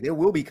will say. There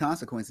will be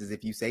consequences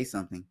if you say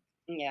something.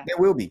 Yeah. There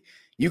will be.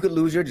 You could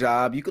lose your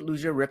job. You could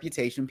lose your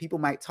reputation. People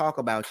might talk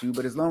about you,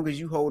 but as long as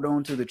you hold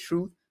on to the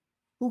truth,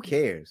 who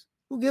cares?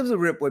 Who gives a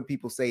rip what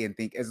people say and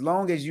think? As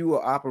long as you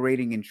are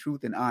operating in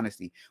truth and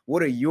honesty,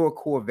 what are your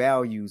core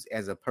values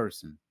as a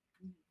person?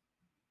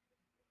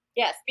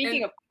 Yeah,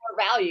 speaking of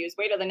core values,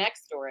 wait till the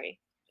next story.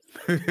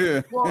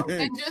 Well,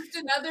 and just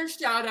another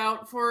shout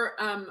out for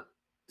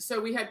so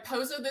we had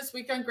Pozo this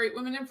week on Great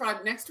Women in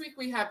Fraud. Next week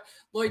we have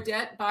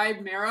Lloydette by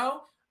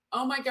Marrow.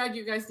 Oh my God,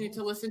 you guys need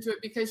to listen to it,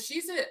 because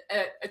she's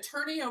an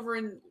attorney over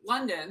in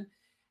London,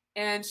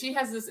 and she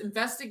has this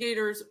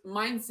investigator's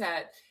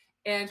mindset,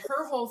 and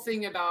her whole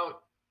thing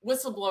about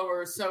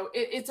whistleblowers. So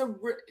it's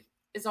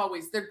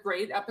always, they're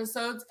great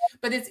episodes,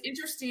 but it's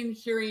interesting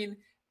hearing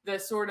the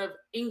sort of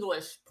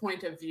English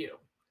point of view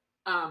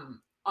on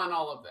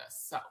all of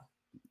this. So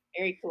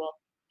very cool.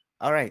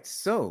 All right,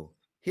 so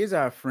here's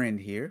our friend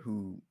here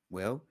who,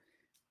 well,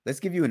 let's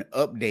give you an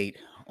update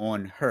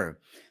on her.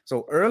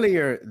 So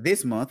earlier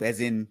this month,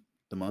 as in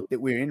the month that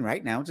we're in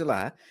right now,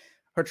 July,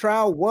 her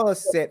trial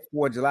was set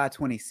for July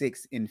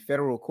 26th in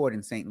federal court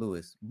in St.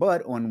 Louis.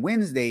 But on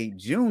Wednesday,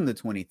 June the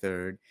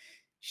 23rd,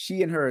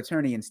 she and her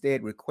attorney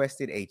instead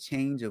requested a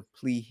change of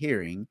plea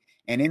hearing.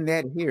 And in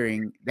that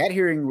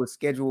hearing was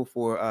scheduled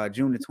for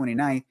June the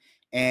 29th.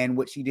 And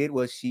what she did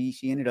was she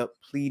ended up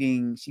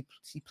pleading. She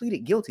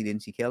pleaded guilty,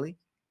 didn't she, Kelly?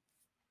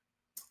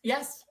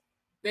 Yes,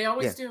 they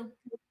always do.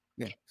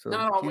 Yeah. So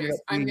not always.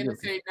 I'm going to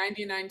say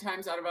 99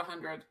 times out of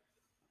 100.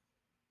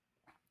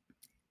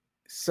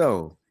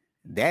 So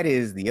that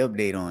is the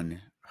update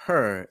on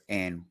her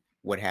and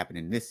what happened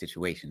in this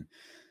situation.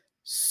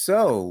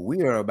 So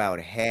we are about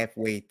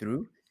halfway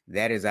through.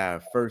 That is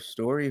our first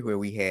story where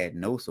we had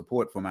no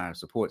support from our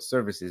support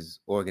services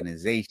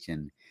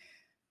organization.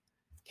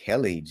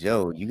 Kelly,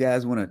 Joe, you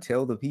guys want to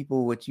tell the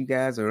people what you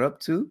guys are up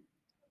to?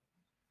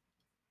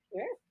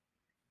 Sure.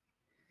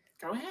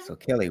 Go ahead. So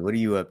Kelly, what are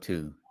you up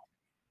to?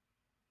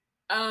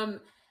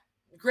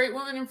 Great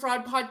Women in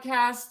Fraud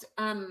podcast.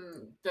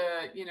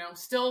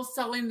 Still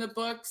selling the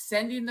book,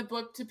 sending the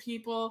book to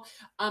people.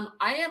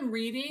 I am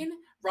reading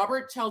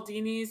Robert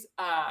Cialdini's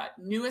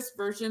newest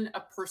version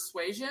of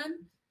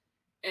Persuasion.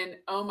 And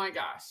oh my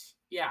gosh,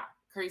 yeah,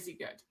 crazy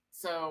good.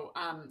 So,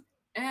 and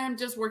I'm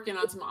just working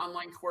on some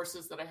online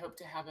courses that I hope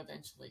to have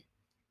eventually.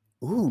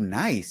 Ooh,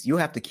 nice. You'll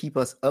have to keep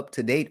us up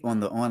to date on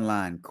the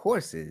online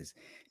courses.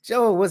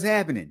 Joe, what's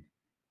happening?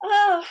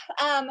 Oh,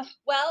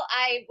 well,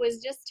 I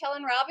was just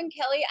telling Rob and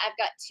Kelly, I've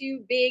got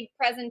two big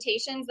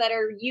presentations that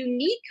are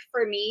unique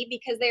for me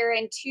because they're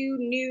in two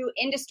new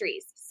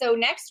industries. So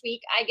next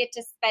week, I get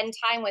to spend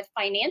time with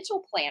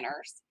financial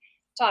planners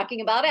talking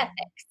about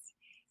ethics.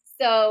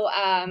 So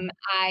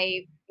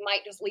I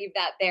might just leave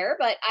that there,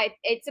 but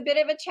it's a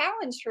bit of a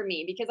challenge for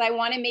me because I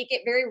want to make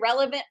it very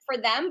relevant for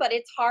them, but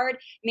it's hard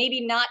maybe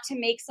not to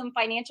make some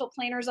financial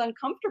planners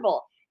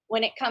uncomfortable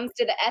when it comes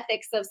to the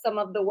ethics of some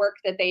of the work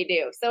that they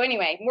do. So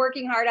anyway, I'm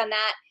working hard on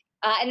that.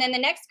 And then the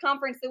next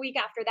conference the week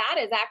after that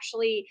is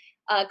actually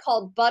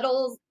called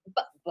Bottles,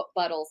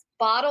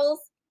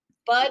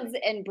 Buds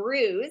and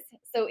Brews.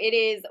 So it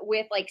is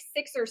with like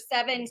 6 or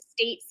 7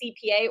 state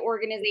CPA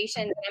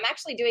organizations. And I'm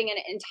actually doing an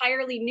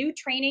entirely new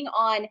training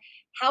on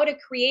how to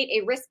create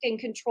a risk and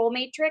control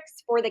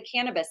matrix for the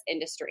cannabis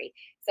industry.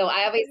 So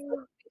I obviously live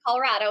in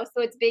Colorado,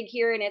 so it's big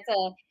here, and it's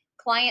a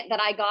client that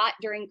I got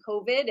during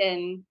COVID,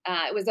 and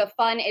it was a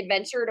fun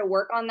adventure to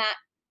work on that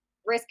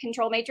risk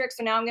control matrix.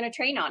 So now I'm going to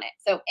train on it.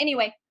 So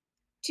anyway,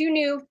 2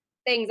 new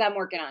things I'm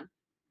working on.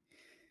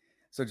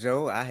 So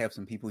Joe, I have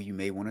some people you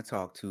may want to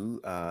talk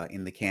to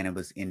in the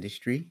cannabis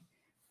industry.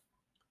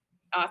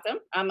 Awesome.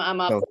 I'm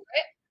up for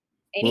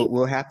it.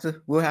 We'll have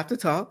to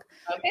talk.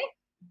 Okay.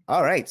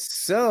 All right.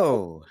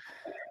 So,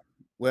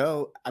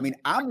 well, I mean,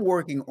 I'm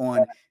working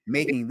on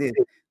making this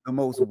the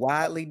most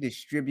widely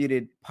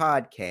distributed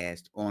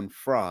podcast on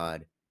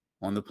fraud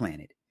on the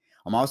planet.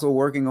 I'm also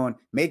working on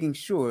making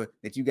sure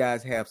that you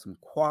guys have some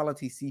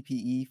quality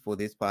CPE for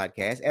this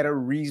podcast at a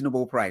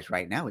reasonable price.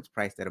 Right now, it's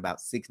priced at about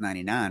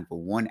 $6.99 for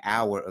 1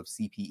 hour of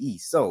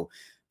CPE. So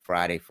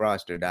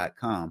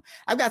FridayFraudster.com.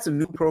 I've got some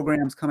new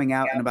programs coming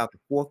out in about the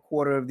 4th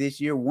quarter of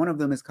this year. One of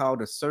them is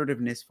called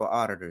Assertiveness for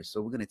Auditors.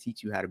 So we're going to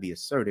teach you how to be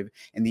assertive.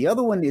 And the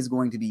other one is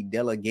going to be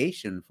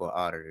Delegation for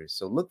Auditors.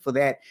 So look for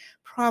that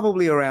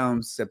probably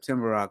around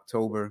September,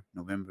 October,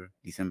 November,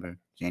 December,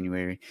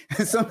 January,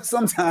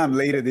 sometime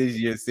later this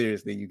year.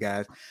 Seriously, you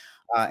guys.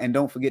 And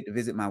don't forget to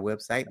visit my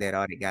website,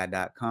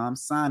 thatauditguy.com.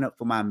 Sign up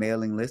for my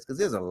mailing list because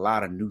there's a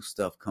lot of new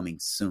stuff coming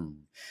soon.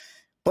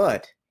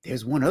 But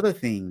there's one other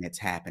thing that's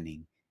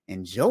happening.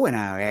 And Joe and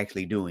I are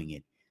actually doing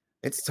it.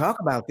 Let's talk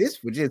about this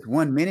for just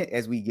 1 minute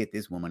as we get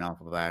this woman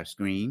off of our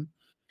screen.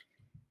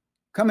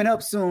 Coming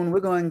up soon, we're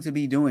going to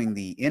be doing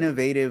the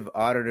Innovative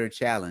Auditor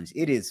Challenge.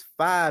 It is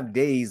 5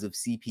 days of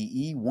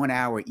CPE, 1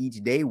 hour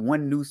each day,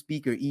 1 new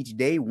speaker each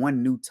day,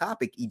 1 new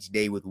topic each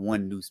day with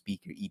 1 new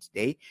speaker each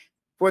day,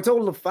 for a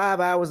total of 5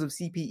 hours of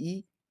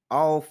CPE,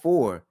 all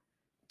for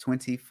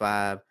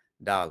 $25.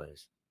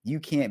 You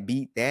can't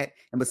beat that.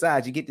 And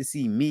besides, you get to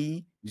see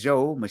me,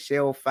 Joe,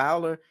 Michelle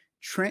Fowler,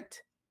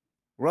 Trent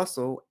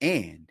Russell,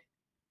 and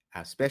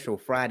our special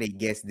Friday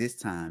guest this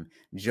time,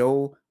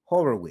 Joe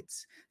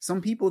Horowitz.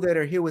 Some people that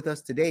are here with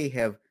us today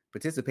have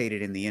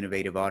participated in the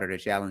Innovative Auditor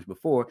Challenge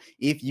before.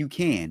 If you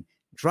can,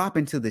 drop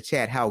into the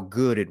chat how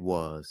good it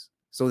was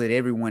so that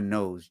everyone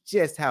knows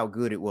just how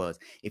good it was.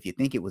 If you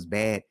think it was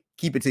bad,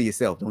 keep it to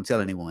yourself. Don't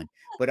tell anyone.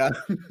 But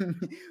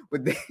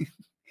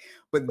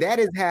but that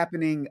is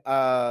happening.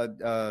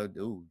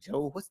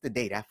 Joe, what's the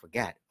date? I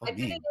forgot. I put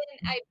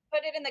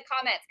it in the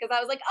comments because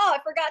I was like, I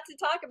forgot to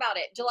talk about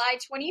it. July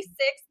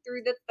 26th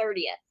through the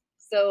 30th.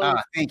 So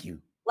thank you.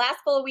 Last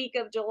full week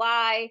of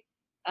July.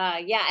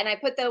 And I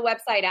put the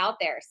website out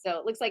there. So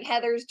it looks like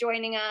Heather's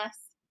joining us.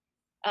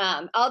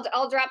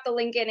 I'll drop the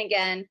link in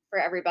again for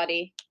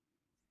everybody.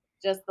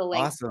 Just the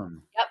link.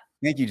 Awesome. Yep.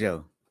 Thank you,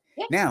 Joe.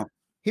 Yep. Now,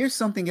 here's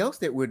something else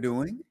that we're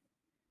doing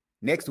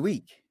next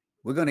week.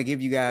 We're going to give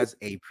you guys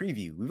a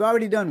preview. We've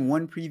already done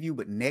one preview,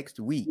 but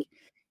next week,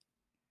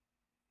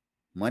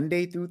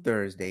 Monday through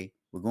Thursday,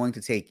 we're going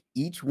to take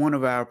each one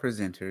of our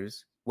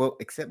presenters. Well,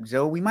 except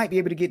Joe. We might be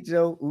able to get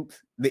Joe. Oops.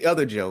 The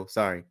other Joe.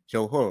 Sorry.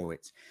 Joe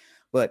Horowitz.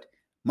 But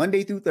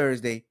Monday through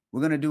Thursday,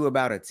 we're going to do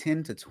about a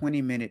 10 to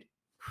 20 minute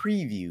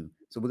preview.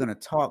 So we're going to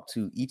talk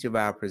to each of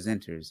our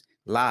presenters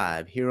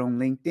live here on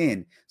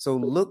LinkedIn. So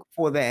look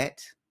for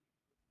that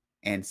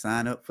and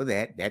sign up for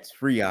that. That's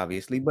free,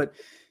 obviously. But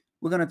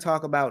we're going to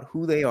talk about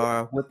who they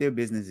are, what their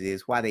business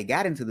is, why they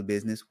got into the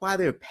business, why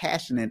they're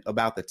passionate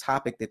about the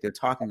topic that they're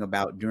talking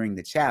about during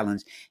the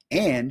challenge.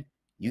 And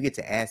you get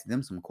to ask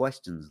them some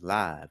questions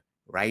live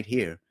right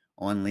here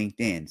on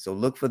LinkedIn. So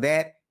look for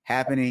that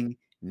happening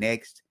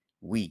next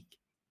week.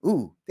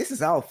 Ooh, this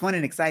is all fun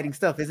and exciting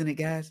stuff, isn't it,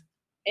 guys?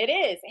 It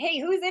is. Hey,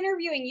 who's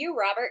interviewing you,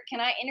 Robert?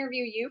 Can I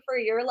interview you for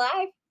your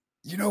live?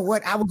 You know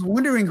what? I was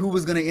wondering who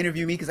was going to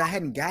interview me because I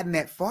hadn't gotten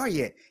that far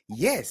yet.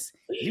 Yes,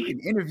 you can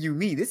interview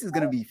me. This is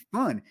going to be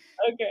fun.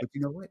 Okay. But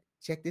you know what?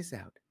 Check this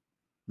out.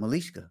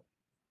 Malishka,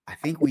 I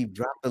think we've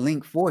dropped the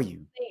link for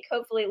you.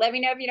 Hopefully. Let me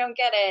know if you don't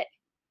get it.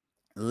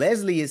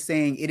 Leslie is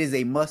saying it is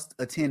a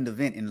must-attend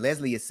event. And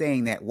Leslie is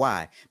saying that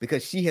why?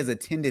 Because she has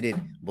attended it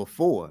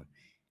before.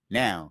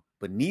 Now,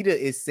 Bonita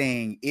is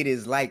saying it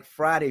is like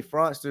Friday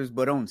Fraudsters,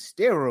 but on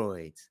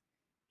steroids.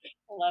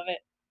 Love it.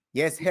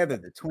 Yes, Heather,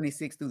 the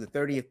 26th through the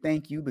 30th.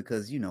 Thank you,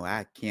 because,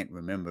 I can't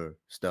remember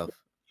stuff.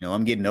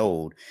 I'm getting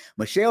old.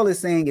 Michelle is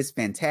saying it's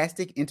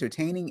fantastic,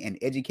 entertaining, and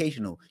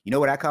educational. You know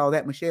what I call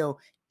that, Michelle?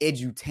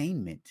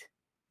 Edutainment.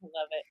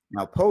 Love it.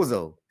 Now,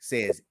 Pozo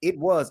says it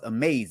was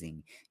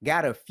amazing.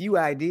 Got a few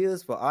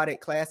ideas for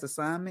audit class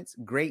assignments.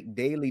 Great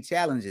daily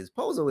challenges.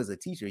 Pozo is a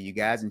teacher, you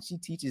guys, and she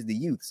teaches the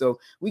youth. So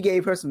we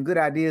gave her some good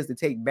ideas to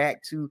take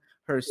back to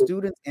her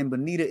students. And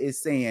Bonita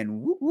is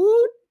saying, whoop,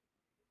 whoop.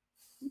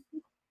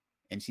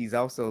 And she's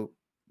also,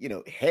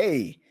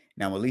 hey.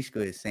 Now, Malishka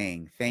is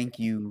saying, thank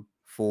you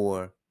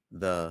for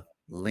the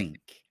link.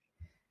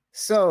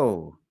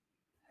 So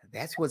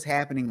that's what's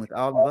happening with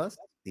all of us.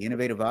 The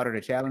Innovative Auditor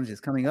Challenge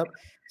is coming up.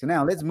 So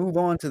now let's move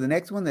on to the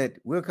next one that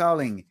we're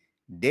calling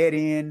Dead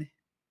End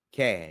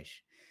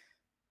Cash.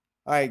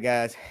 All right,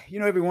 guys.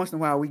 Every once in a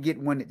while we get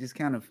one that just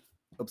kind of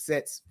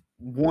upsets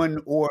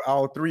one or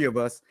all three of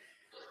us.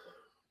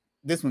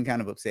 This one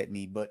kind of upset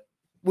me, but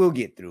we'll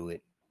get through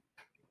it.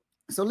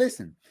 So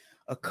listen,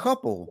 a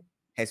couple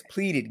has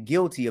pleaded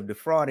guilty of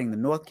defrauding the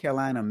North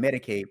Carolina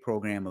Medicaid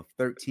program of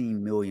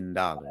 $13 million.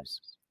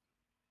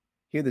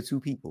 Here are the two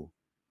people.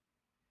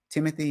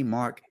 Timothy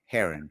Mark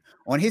Heron.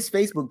 On his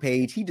Facebook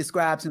page, he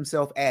describes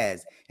himself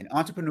as an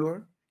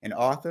entrepreneur, an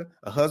author,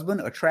 a husband,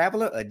 a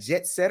traveler, a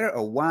jet setter,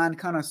 a wine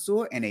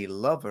connoisseur, and a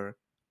lover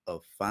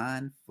of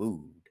fine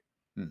food.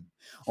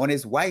 On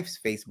his wife's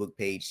Facebook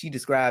page, she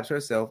describes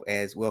herself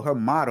as, her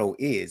motto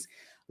is,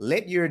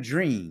 let your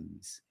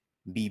dreams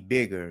be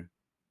bigger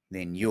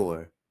than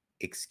your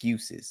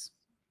excuses.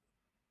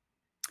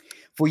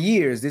 For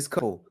years, this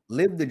couple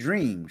lived the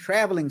dream,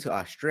 traveling to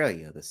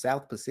Australia, the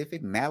South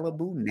Pacific,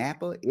 Malibu,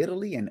 Napa,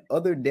 Italy, and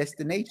other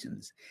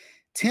destinations.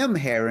 Tim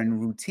Heron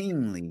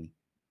routinely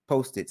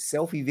posted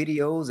selfie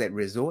videos at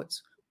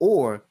resorts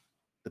or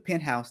the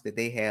penthouse that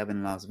they have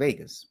in Las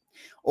Vegas.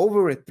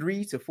 Over a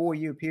 3 to 4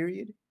 year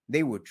period,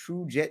 they were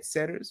true jet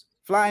setters,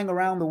 flying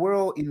around the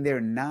world in their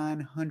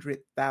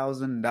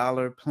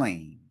 $900,000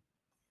 plane.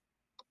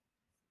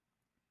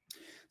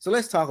 So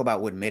let's talk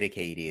about what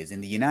Medicaid is. In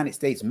the United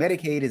States,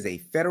 Medicaid is a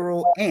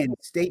federal and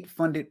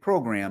state-funded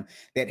program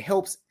that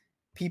helps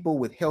people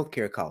with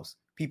healthcare costs,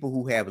 people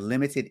who have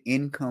limited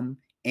income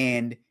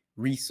and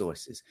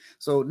resources.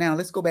 So now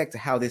let's go back to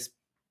how this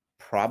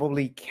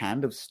probably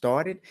kind of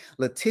started.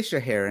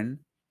 Letitia Heron,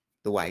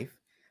 the wife,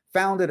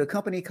 founded a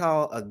company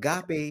called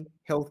Agape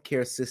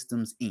Healthcare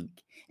Systems, Inc.,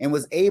 and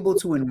was able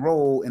to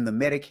enroll in the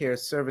Medicare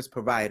service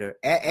provider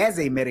as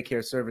a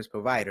Medicare service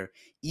provider,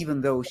 even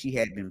though she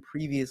had been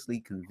previously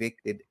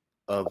convicted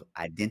of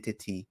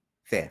identity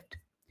theft.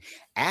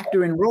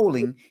 After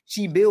enrolling,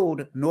 she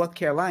billed North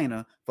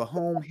Carolina for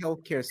home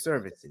health care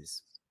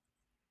services.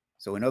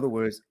 So in other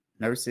words,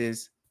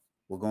 nurses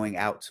were going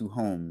out to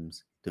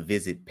homes to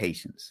visit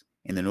patients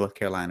in the North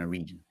Carolina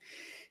region.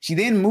 She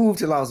then moved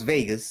to Las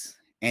Vegas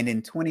and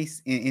in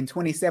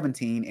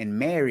 2017 and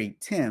married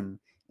Tim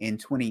in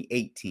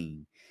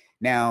 2018.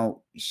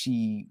 Now,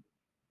 she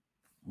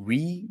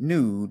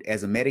renewed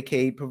as a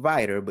Medicaid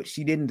provider, but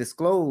she didn't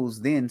disclose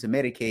then to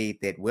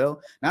Medicaid that,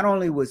 not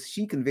only was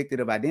she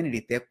convicted of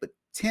identity theft, but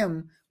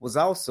Tim was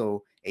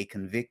also a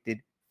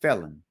convicted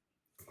felon.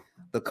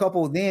 The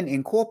couple then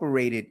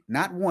incorporated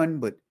not one,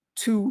 but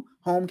 2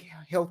 home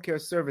healthcare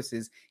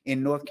services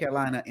in North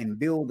Carolina and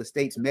billed the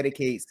state's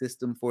Medicaid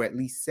system for at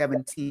least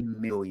 $17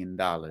 million.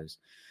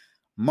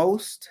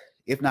 Most,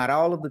 if not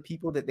all, of the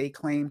people that they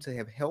claim to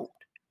have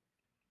helped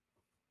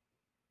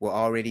were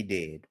already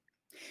dead.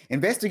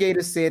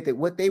 Investigators said that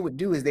what they would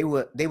do is they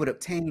would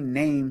obtain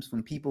names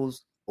from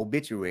people's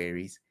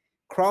obituaries,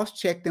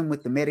 cross-check them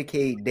with the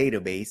Medicaid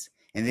database,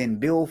 and then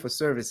bill for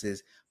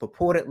services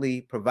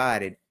purportedly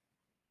provided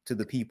to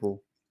the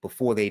people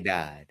before they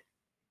died.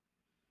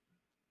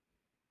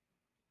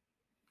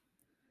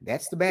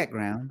 That's the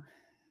background.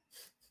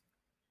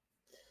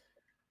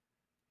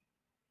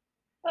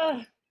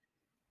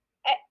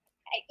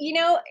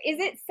 Is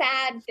it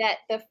sad that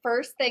the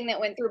first thing that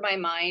went through my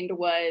mind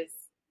was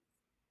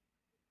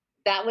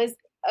that was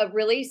a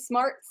really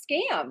smart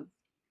scam?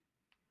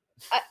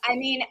 I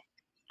mean,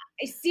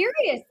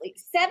 seriously,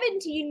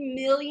 $17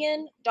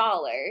 million.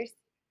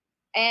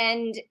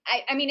 And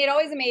I mean, it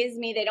always amazes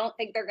me they don't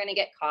think they're going to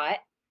get caught.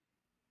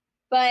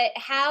 But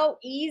how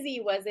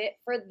easy was it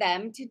for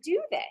them to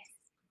do this?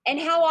 And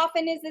how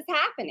often is this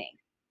happening?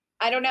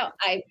 I don't know.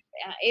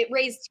 It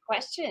raised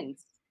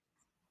questions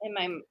in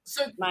my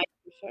mind.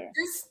 Sure.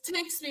 This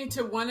takes me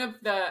to one of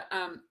the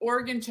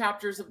Oregon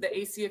chapters of the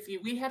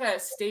ACFE. We had a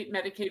state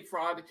Medicaid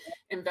fraud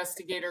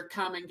investigator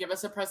come and give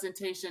us a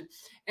presentation.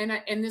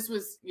 And this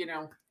was,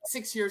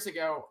 6 years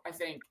ago, I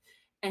think.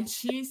 And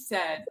she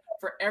said,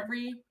 for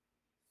every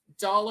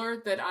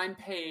dollar that I'm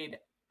paid,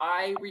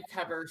 I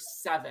recover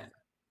 7.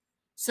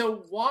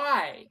 So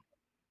why?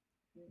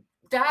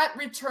 That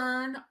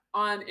return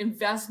on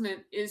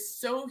investment is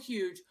so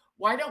huge.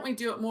 Why don't we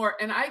do it more?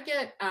 And I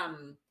get,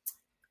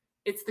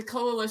 it's the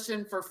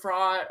Coalition for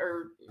Fraud,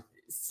 or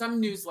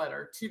some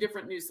newsletter, 2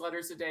 different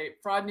newsletters a day,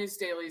 Fraud News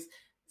Dailies.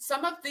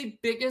 Some of the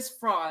biggest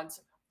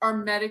frauds are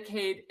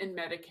Medicaid and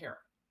Medicare.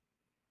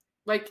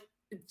 Like,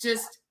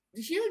 just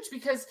huge,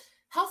 because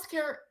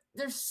healthcare,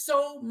 there's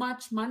so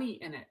much money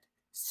in it.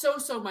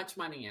 So much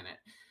money in it.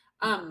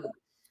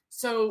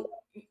 So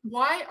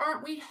why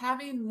aren't we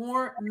having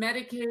more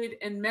Medicaid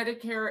and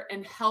Medicare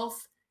and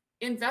health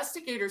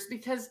investigators?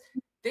 Because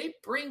they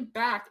bring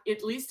back,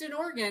 at least in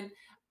Oregon,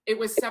 it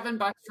was $7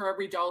 for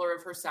every dollar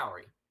of her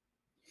salary.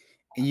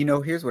 And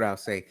here's what I'll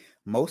say.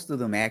 Most of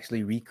them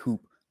actually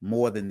recoup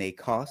more than they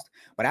cost,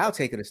 but I'll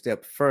take it a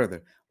step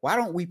further. Why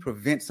don't we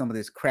prevent some of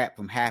this crap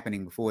from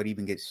happening before it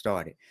even gets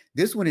started?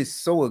 This one is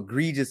so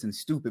egregious and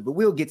stupid, but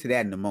we'll get to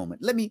that in a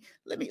moment. Let me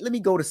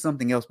go to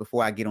something else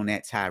before I get on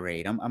that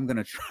tirade. I'm going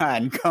to try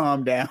and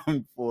calm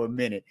down for a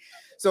minute.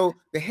 So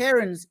the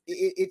Herons,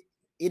 it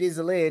is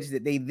alleged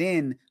that they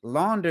then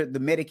laundered the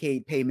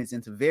Medicaid payments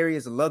into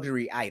various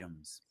luxury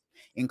items,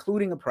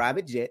 including a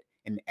private jet,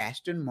 an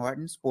Aston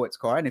Martin sports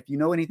car. And if you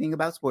know anything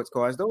about sports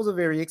cars, those are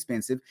very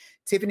expensive.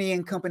 Tiffany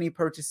 & Company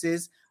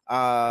purchases,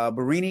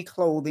 Barini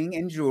clothing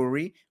and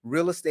jewelry,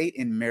 real estate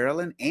in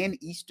Maryland and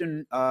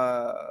Eastern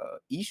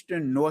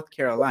North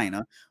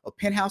Carolina, a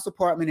penthouse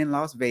apartment in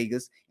Las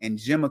Vegas, and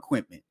gym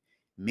equipment.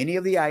 Many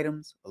of the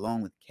items,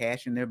 along with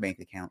cash in their bank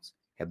accounts,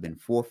 have been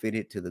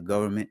forfeited to the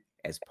government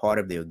as part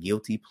of their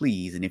guilty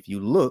pleas. And if you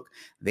look,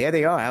 there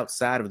they are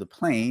outside of the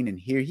plane, and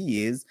here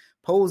he is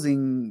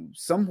posing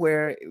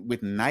somewhere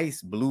with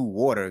nice blue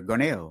water.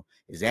 Garnell,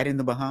 is that in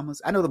the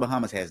Bahamas? I know the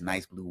Bahamas has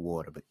nice blue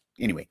water, but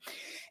anyway.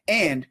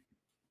 And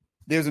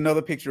there's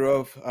another picture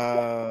of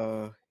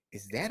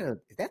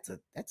that's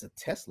a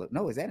Tesla?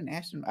 No, is that an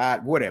Aston?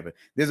 Whatever.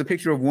 There's a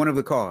picture of one of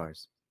the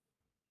cars.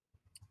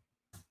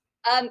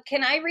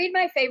 Can I read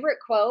my favorite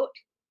quote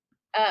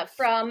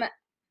from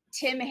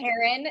Tim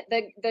Heron,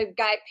 the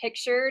guy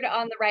pictured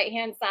on the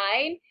right-hand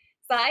side?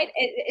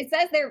 It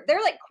says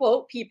they're like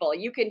quote people.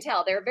 You can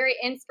tell they're very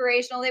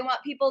inspirational. They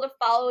want people to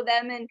follow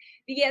them, and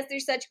yes, they're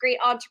such great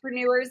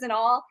entrepreneurs and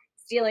all,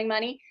 stealing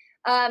money.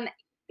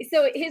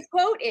 So his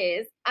quote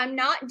is, "I'm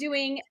not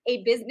doing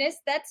a business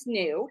that's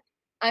new.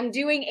 I'm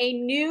doing a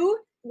new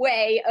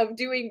way of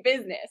doing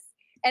business."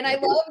 And I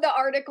love the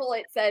article.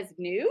 It says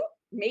new,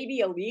 maybe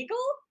illegal,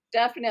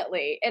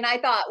 definitely. And I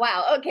thought,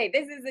 wow, okay,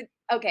 this is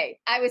okay.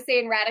 I was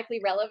saying radically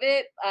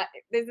relevant.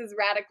 This is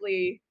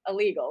radically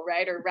illegal,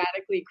 right? Or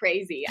radically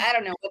crazy. I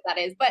don't know what that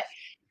is. But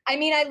I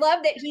mean, I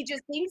love that he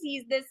just thinks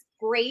he's this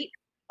great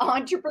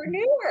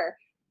entrepreneur.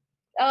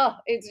 Oh,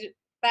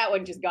 that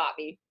one just got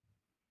me.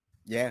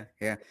 Yeah.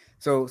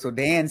 So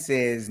Dan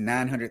says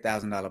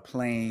 $900,000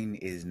 plane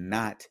is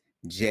not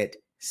jet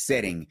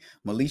setting.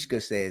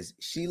 Malishka says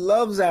she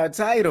loves our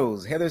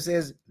titles. Heather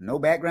says no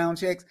background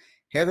checks.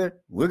 Heather,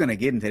 we're going to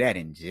get into that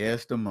in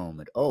just a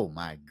moment. Oh,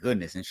 my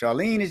goodness. And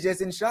Charlene is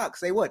just in shock.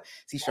 Say what?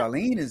 See,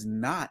 Charlene is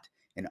not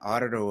an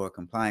auditor or a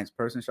compliance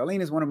person.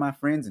 Charlene is one of my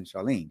friends. And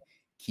Charlene,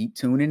 keep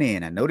tuning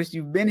in. I noticed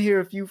you've been here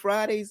a few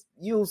Fridays.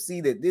 You'll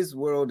see that this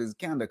world is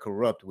kind of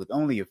corrupt with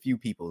only a few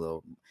people,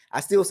 though. I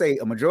still say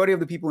a majority of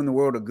the people in the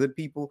world are good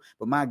people.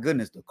 But my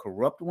goodness, the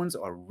corrupt ones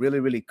are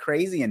really, really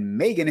crazy. And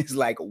Megan is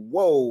like,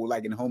 whoa,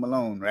 like in Home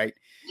Alone, right?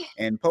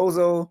 And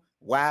Pozo,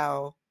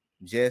 wow,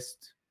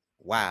 just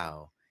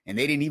wow. And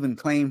they didn't even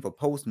claim for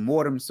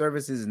post-mortem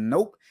services.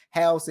 Nope.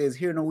 Hal says,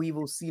 hear no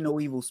evil, see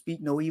no evil,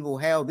 speak no evil.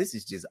 Hal, this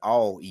is just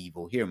all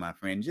evil here, my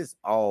friend. Just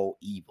all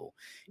evil.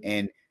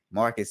 And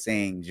Mark is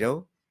saying,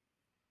 Joe,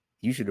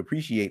 you should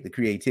appreciate the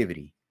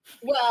creativity.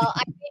 Well,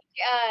 I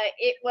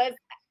think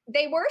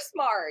they were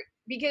smart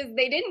because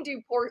they didn't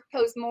do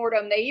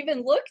post-mortem. They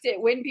even looked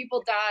at when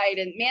people died.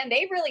 And man,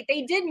 they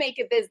did make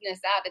a business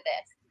out of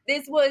this.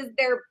 This was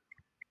their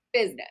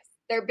business.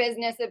 Their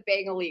business of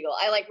being illegal.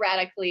 I like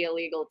radically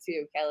illegal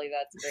too, Kelly.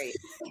 That's great.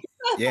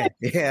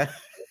 Yeah.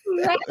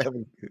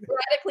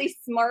 Radically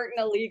smart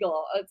and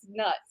illegal. It's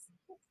nuts.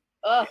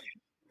 Ugh.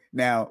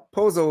 Now,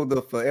 Pozo,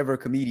 the forever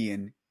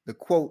comedian, the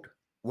quote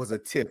was a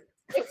tip.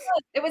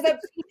 It was a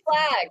pink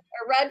flag,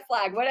 a red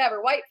flag,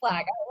 whatever, white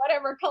flag,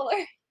 whatever color.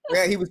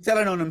 Yeah, he was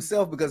telling on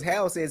himself because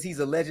Hal says he's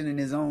a legend in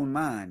his own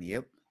mind.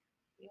 Yep.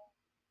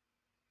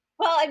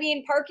 Well, I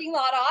mean, parking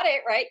lot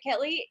audit, right,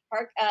 Kelly?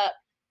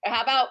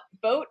 How about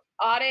boat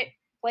audit,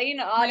 plane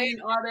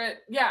audit?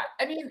 Yeah,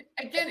 I mean,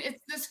 again,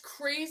 it's this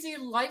crazy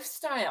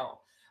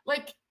lifestyle.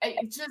 Like,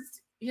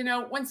 just,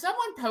 when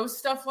someone posts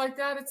stuff like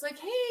that, it's like,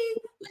 hey,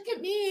 look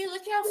at me,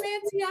 look how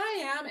fancy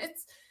I am.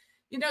 It's,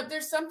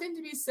 there's something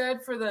to be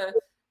said for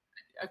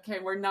okay,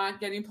 we're not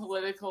getting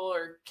political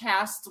or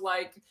caste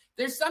like.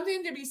 There's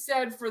something to be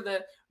said for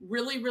the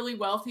really, really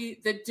wealthy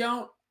that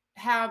don't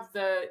have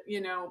the,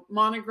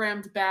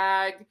 monogrammed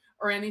bag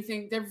or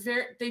anything.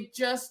 They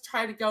just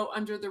try to go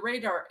under the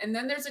radar. And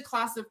then there's a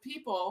class of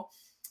people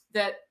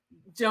that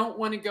don't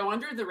want to go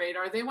under the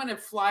radar. They want to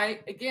fly,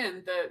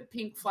 again, the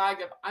pink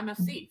flag of I'm a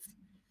thief.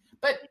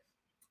 But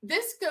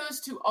this goes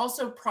to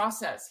also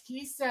process.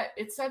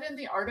 It said in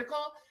the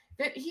article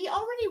that he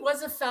already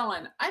was a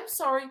felon. I'm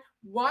sorry,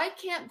 why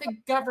can't the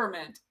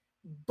government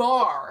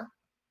bar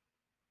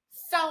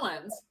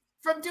felons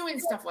from doing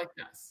stuff like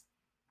this?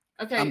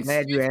 Okay, I'm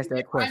glad you asked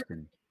that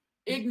question. I'm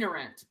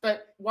ignorant,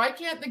 but why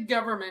can't the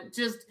government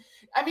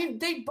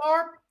they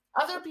bar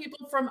other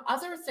people from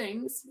other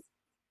things.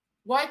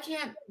 Why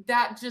can't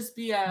that just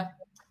be a,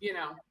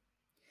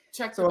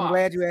 check the box? I'm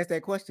glad you asked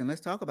that question.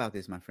 Let's talk about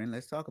this, my friend.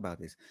 Let's talk about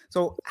this.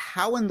 So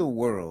how in the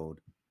world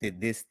did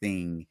this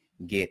thing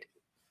get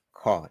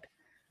caught?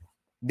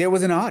 There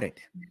was an audit.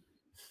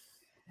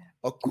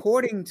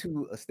 According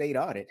to a state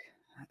audit,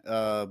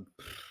 the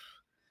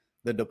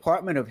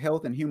Department of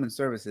Health and Human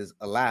Services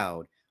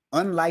allowed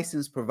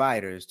unlicensed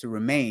providers to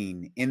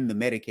remain in the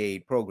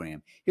Medicaid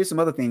program. Here's some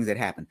other things that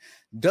happened.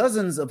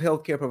 Dozens of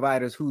healthcare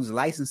providers whose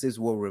licenses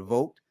were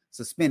revoked,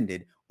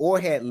 suspended, or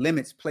had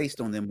limits placed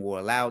on them were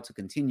allowed to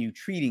continue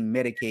treating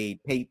Medicaid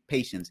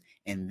patients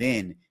and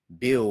then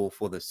bill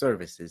for the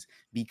services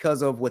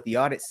because of what the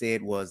audit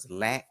said was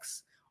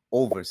lax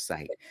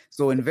oversight.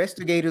 So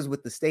investigators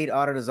with the state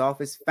auditor's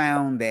office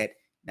found that,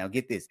 now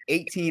get this,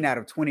 18 out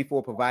of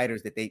 26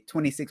 providers that they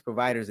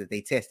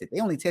tested.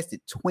 They only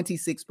tested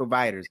 26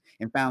 providers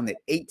and found that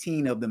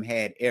 18 of them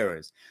had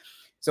errors.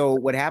 So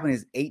what happened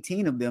is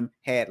 18 of them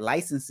had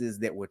licenses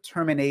that were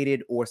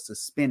terminated or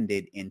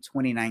suspended in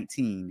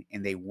 2019,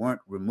 and they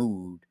weren't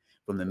removed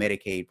from the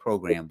Medicaid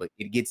program. But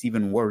it gets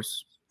even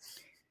worse.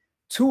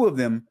 2 of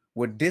them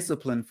were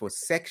disciplined for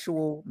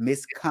sexual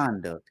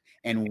misconduct,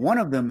 and 1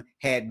 of them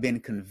had been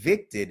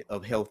convicted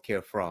of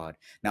healthcare fraud.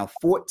 Now,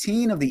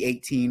 14 of the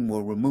 18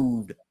 were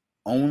removed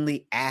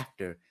only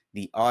after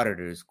the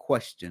auditors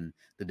questioned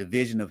the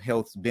Division of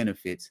Health's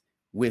benefits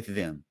with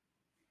them.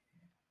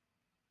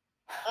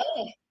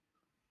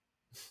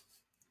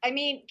 I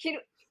mean,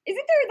 isn't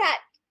there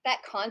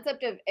that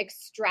concept of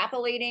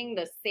extrapolating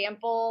the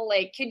sample?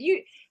 Like, could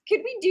we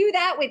do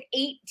that with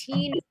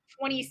 18 of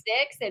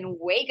 26 and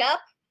wake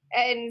up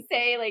and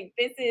say, like,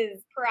 this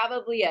is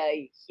probably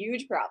a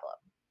huge problem?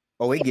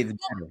 Oh, it gets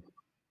better.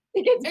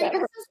 It gets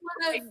better.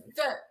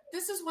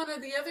 This is one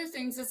of the other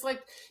things. It's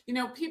like,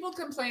 people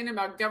complain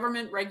about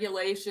government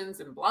regulations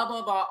and blah,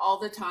 blah, blah all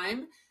the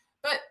time.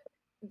 But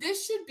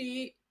this should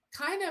be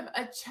kind of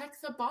a check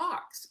the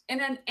box and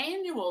an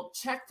annual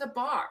check the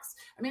box.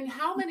 I mean,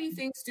 how many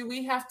things do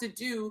we have to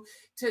do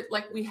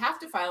we have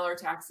to file our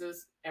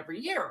taxes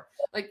every year?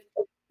 Like,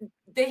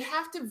 they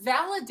have to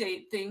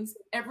validate things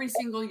every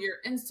single year.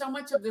 And so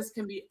much of this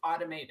can be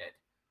automated.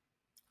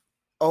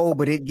 Oh,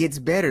 but it gets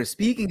better.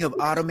 Speaking of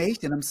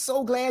automation, I'm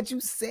so glad you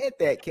said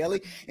that,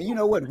 Kelly. And you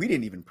know what? We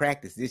didn't even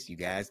practice this, you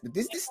guys. But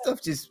this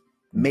stuff just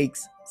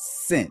makes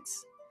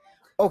sense.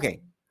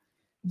 Okay.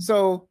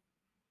 So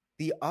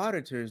the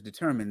auditors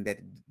determined that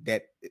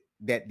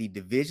the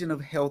Division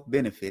of Health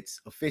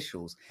Benefits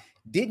officials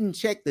didn't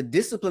check the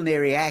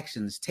disciplinary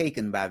actions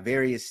taken by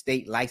various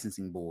state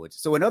licensing boards.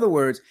 So in other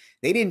words,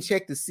 they didn't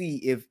check to see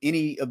if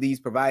any of these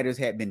providers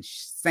had been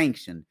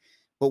sanctioned.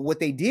 But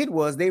what they did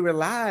was they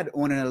relied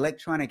on an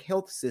electronic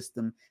health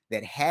system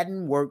that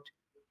hadn't worked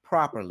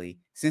properly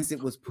since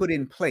it was put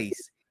in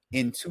place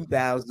in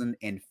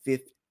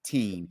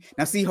 2015.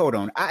 Now, see, hold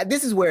on.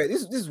 This is what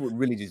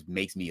really just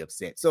makes me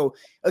upset. So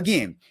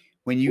again,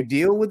 when you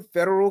deal with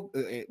federal,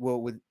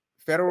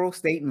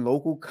 state, and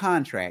local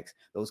contracts,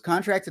 those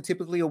contracts are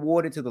typically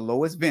awarded to the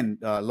lowest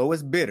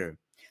bidder.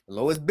 The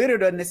lowest bidder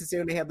doesn't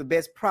necessarily have the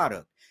best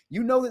product.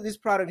 You know that this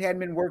product hadn't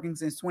been working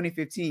since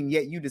 2015,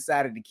 yet you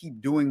decided to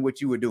keep doing what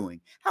you were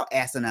doing. How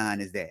asinine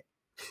is that?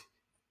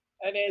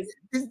 It is.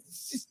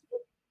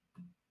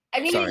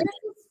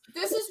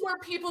 This is where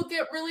people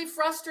get really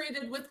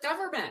frustrated with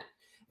government.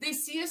 They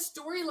see a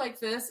story like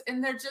this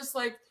and they're just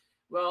like,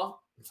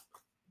 well,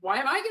 why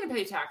am I going to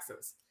pay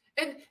taxes?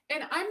 And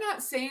I'm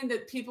not saying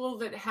that people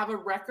that have a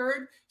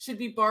record should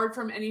be barred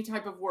from any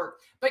type of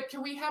work, but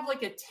can we have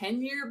like a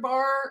 10-year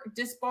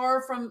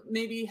disbar from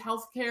maybe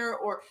healthcare,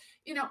 or,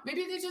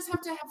 maybe they just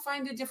have to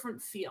find a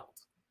different field.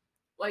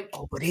 Like,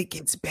 oh, but it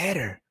gets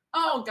better.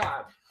 Oh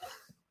God.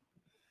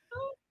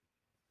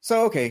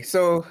 So okay,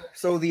 so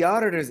the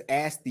auditors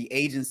asked the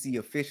agency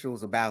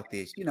officials about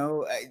this.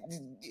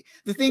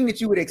 The thing that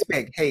you would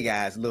expect. Hey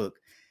guys, look,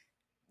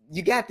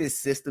 you got this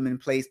system in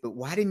place, but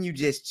why didn't you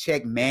just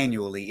check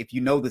manually if you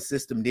know the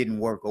system didn't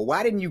work? Or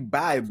why didn't you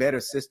buy a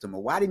better system?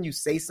 Or why didn't you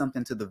say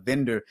something to the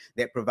vendor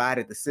that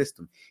provided the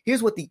system?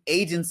 Here's what the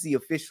agency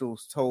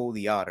officials told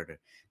the auditor.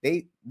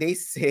 They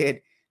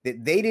said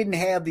that they didn't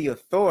have the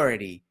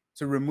authority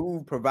to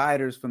remove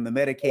providers from the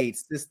Medicaid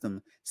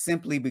system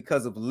simply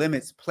because of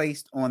limits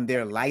placed on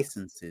their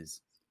licenses.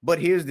 But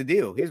here's the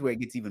deal. Here's where it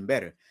gets even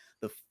better.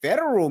 The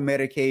federal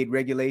Medicaid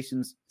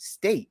regulations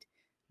state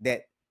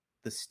that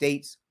the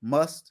states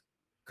must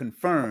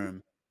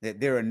confirm that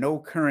there are no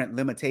current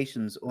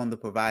limitations on the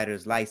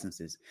provider's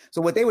licenses.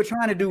 So what they were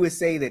trying to do is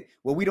say that,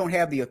 well, we don't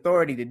have the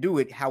authority to do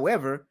it.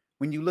 However,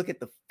 when you look at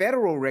the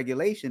federal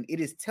regulation, it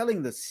is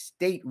telling the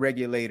state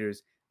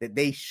regulators that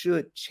they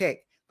should check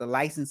the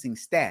licensing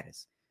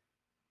status.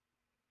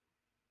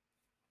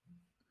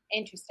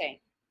 Interesting.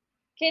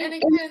 And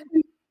again,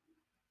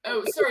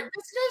 oh, sorry, this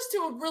goes to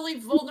a really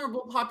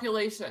vulnerable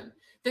population,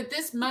 that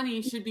this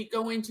money should be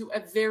going to a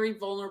very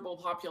vulnerable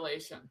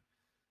population.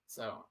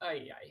 So,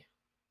 Can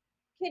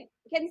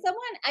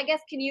someone, I guess,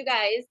 can you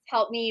guys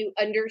help me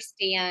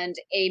understand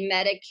a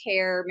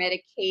Medicare,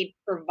 Medicaid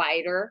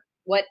provider,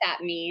 what that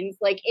means?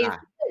 Like, is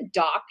it a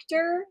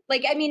doctor?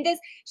 Like, I mean,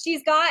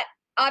 she's got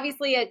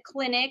obviously a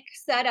clinic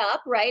set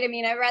up, right? I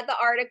mean, I read the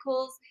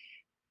articles.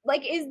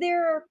 Like, is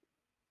there,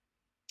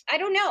 I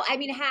don't know. I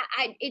mean,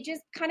 it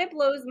just kind of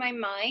blows my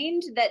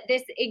mind that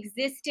this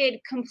existed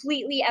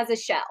completely as a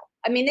shell.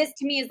 I mean, this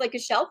to me is like a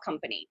shell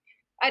company.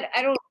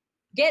 I don't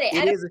get it.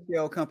 It is a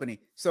shell company.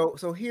 So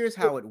here's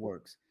how it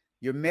works.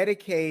 Your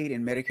Medicaid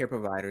and Medicare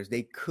providers,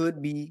 they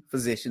could be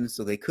physicians,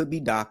 so they could be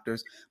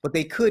doctors, but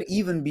they could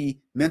even be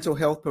mental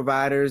health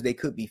providers. They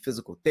could be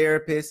physical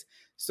therapists.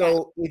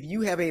 So if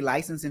you have a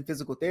license in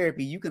physical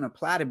therapy, you can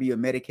apply to be a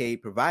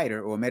Medicaid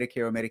provider or a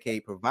Medicare or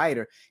Medicaid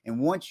provider.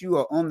 And once you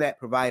are on that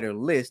provider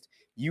list,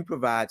 you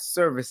provide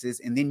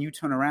services, and then you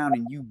turn around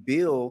and you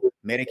bill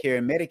Medicare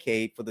and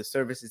Medicaid for the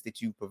services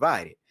that you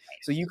provided.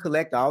 So you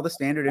collect all the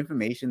standard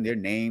information, their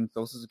name,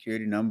 social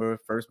security number,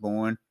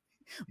 firstborn,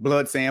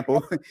 blood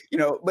sample,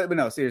 but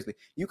no, seriously,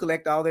 you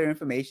collect all their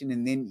information,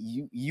 and then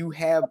you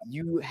have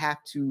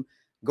to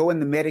go in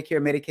the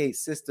Medicare, Medicaid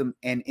system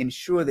and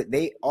ensure that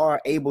they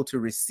are able to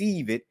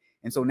receive it.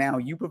 And so now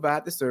you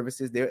provide the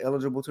services, they're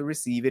eligible to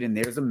receive it, and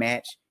there's a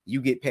match,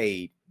 you get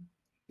paid.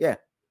 Yeah.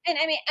 And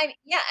I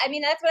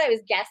mean, that's what I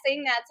was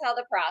guessing. That's how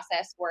the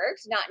process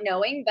works, not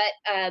knowing.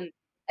 But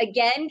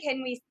again,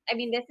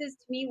 this is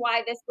to me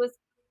why this was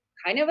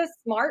kind of a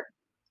smart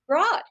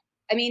fraud.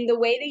 I mean, the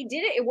way they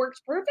did it, it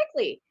worked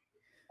perfectly.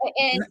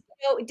 And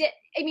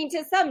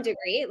to some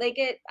degree,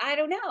 I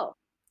don't know.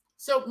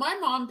 So my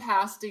mom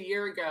passed a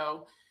year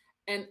ago,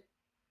 and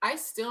I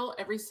still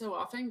every so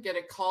often get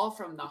a call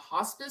from the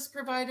hospice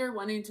provider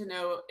wanting to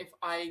know if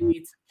I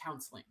need some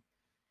counseling.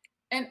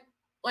 And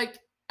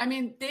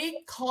they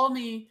call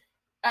me,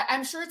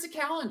 I'm sure it's a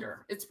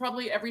calendar. It's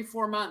probably every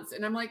 4 months.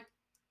 And I'm like,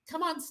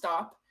 come on,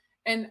 stop.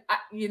 And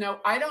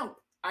I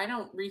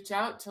don't reach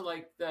out to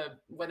the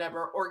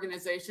whatever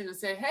organization and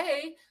say,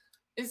 hey,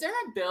 is there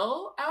a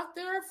bill out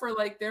there for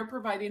they're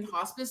providing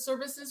hospice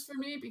services for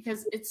me?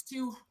 Because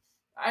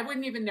I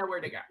wouldn't even know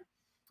where to go.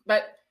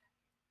 But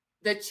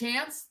the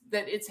chance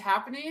that it's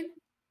happening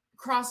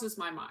crosses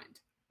my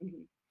mind.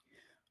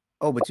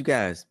 Oh, but you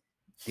guys,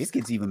 this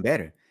gets even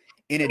better.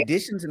 In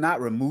addition to not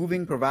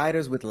removing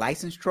providers with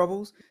license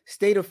troubles,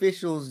 state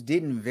officials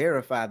didn't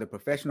verify the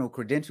professional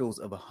credentials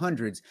of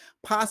hundreds,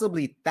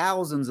 possibly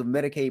thousands of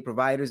Medicaid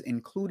providers,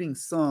 including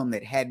some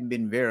that hadn't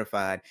been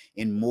verified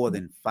in more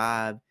than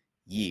 5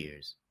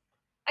 years.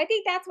 I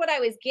think that's what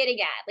I was getting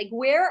at.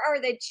 Where are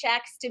the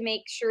checks to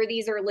make sure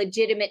these are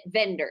legitimate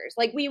vendors,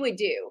 like we would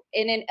do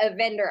in a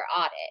vendor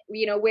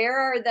audit? Where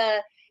are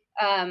the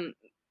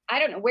I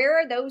don't know, where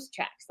are those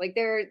checks?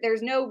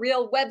 There's no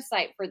real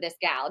website for this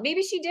gal.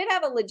 Maybe she did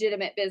have a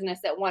legitimate business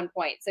at one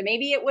point, so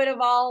maybe it would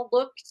have all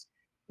looked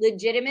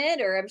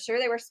legitimate, or I'm sure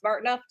they were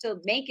smart enough to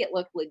make it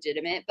look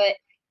legitimate. But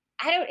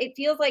it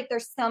feels like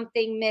there's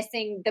something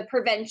missing, the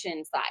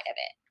prevention side of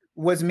it.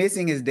 What's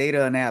missing is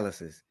data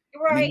analysis.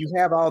 Right. I mean, you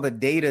have all the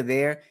data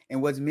there,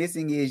 and what's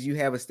missing is you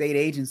have a state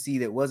agency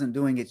that wasn't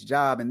doing its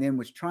job and then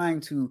was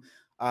trying to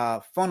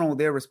funnel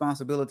their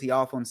responsibility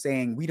off on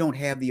saying we don't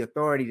have the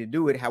authority to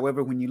do it.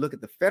 However, when you look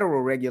at the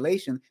federal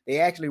regulation,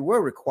 they actually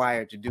were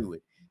required to do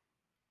it.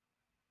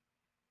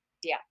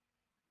 Yeah.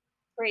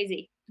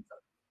 Crazy.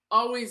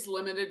 Always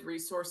limited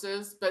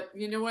resources, but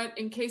you know what?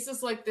 In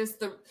cases like this,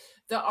 the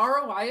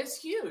ROI is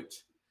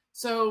huge.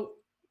 So,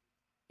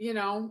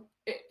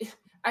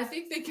 I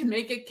think they can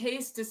make a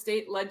case to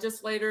state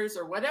legislators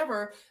or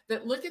whatever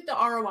that look at the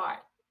ROI.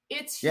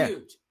 It's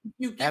huge.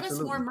 You give us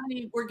more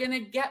money, we're going to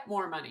get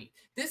more money.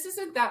 This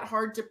isn't that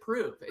hard to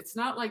prove. It's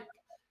not like,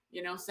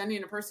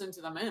 sending a person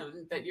to the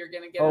moon that you're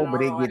going to get. Oh,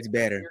 but it gets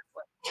better.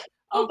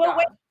 But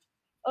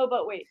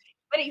wait.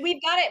 But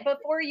we've got it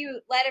before you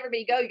let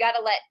everybody go. You got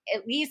to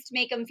at least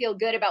make them feel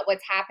good about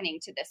what's happening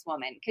to this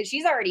woman because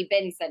she's already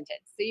been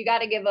sentenced. So you got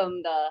to give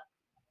them the.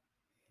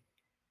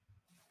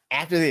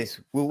 After this,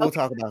 we'll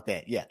talk about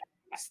that. Yeah.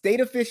 State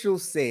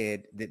officials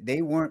said that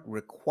they weren't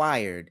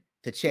required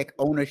to check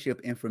ownership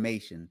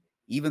information,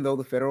 even though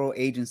the federal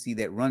agency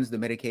that runs the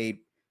Medicaid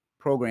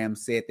program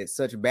said that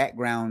such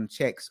background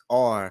checks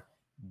are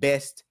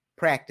best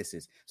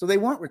practices. So they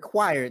weren't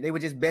required. They were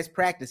just best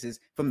practices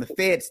from the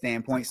Fed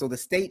standpoint. So the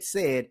state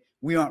said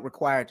we aren't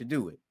required to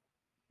do it.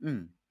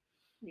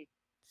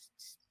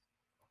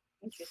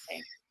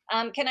 Interesting.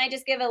 Can I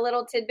just give a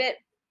little tidbit?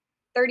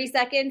 30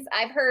 seconds.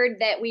 I've heard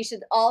that we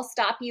should all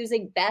stop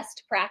using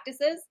best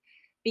practices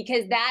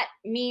because that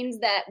means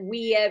that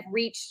we have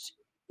reached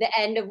the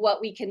end of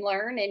what we can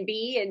learn and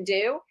be and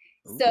do.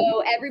 Ooh.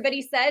 So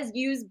everybody says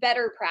use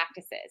better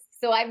practices.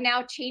 So I've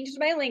now changed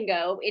my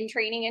lingo in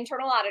training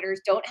internal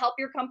auditors. Don't help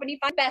your company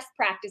find best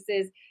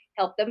practices.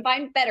 Help them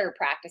find better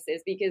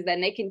practices because then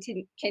they can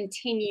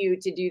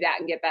continue to do that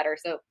and get better.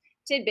 So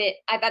tidbit,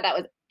 I thought that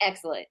was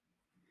excellent.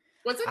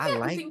 Was it I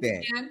like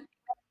that. Again?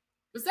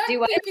 Was that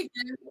Think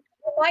Again?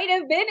 It might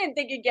have been in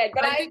Think Again,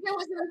 but I think it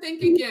was in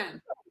Think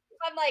Again.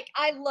 I'm like,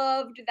 I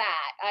loved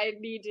that. I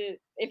need to,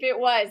 if it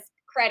was,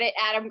 credit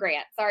Adam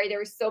Grant. Sorry, there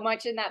was so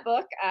much in that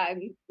book.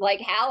 Like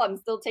Hal, I'm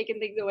still taking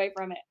things away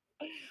from it.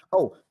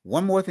 Oh,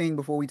 one more thing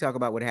before we talk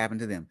about what happened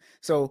to them.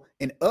 So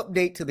an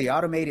update to the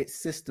automated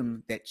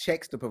system that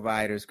checks the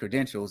provider's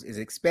credentials is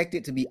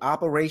expected to be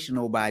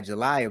operational by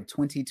July of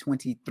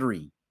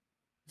 2023.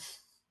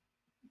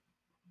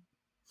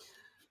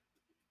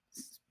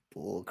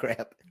 Bull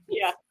crap.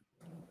 Yeah.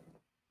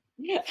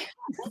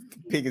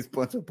 Biggest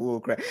bunch of bull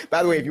crap.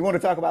 By the way, if you want to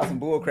talk about some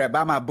bull crap,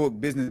 buy my book,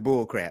 Business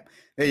Bull Crap.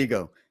 There you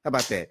go. How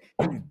about that?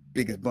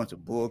 Biggest bunch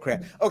of bull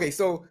crap. Okay,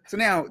 so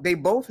now they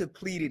both have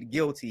pleaded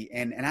guilty,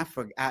 and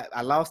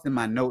I lost in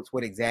my notes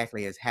what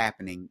exactly is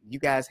happening. You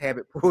guys have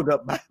it pulled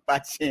up by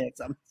chance?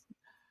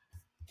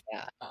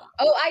 Yeah.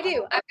 Oh, I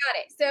do. I've got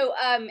it. So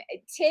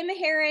Tim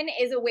Herron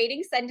is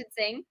awaiting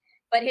sentencing,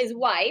 but his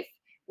wife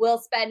will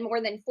spend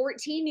more than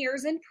 14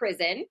 years in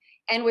prison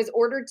and was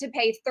ordered to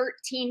pay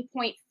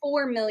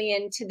 $13.4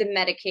 million to the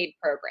Medicaid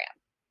program.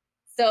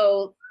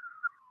 So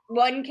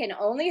one can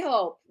only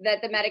hope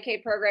that the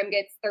Medicaid program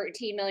gets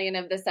 13 million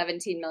of the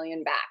 17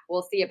 million back.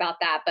 We'll see about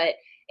that, but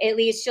at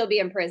least she'll be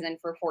in prison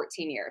for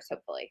 14 years,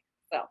 hopefully.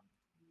 So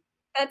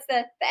that's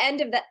the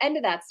end of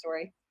that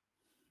story.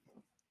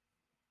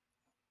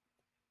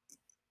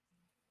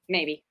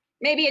 Maybe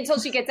until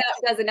she gets out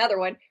and does another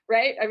one,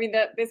 right? I mean,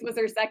 this was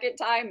her second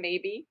time,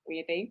 maybe,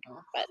 we think.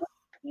 But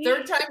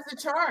third time's the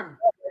charm.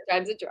 Third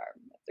time's the charm.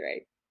 That's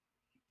right.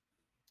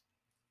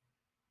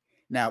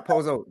 Now,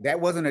 Pozo, that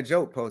wasn't a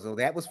joke, Pozo.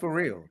 That was for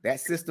real. That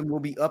system will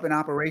be up and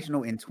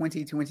operational in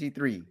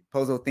 2023.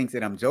 Pozo thinks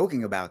that I'm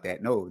joking about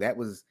that. No, that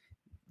was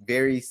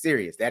very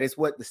serious. That is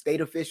what the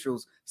state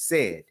officials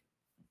said.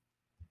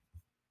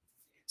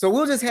 So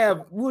we'll just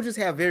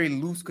have very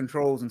loose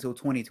controls until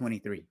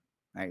 2023.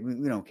 Right?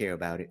 We don't care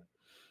about it.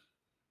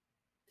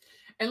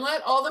 And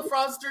let all the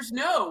fraudsters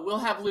know we'll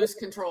have loose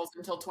controls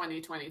until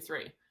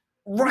 2023.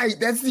 Right.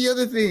 That's the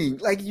other thing.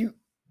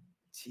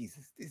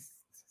 Jesus, this.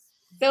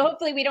 So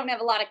hopefully we don't have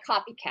a lot of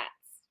copycats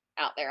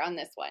out there on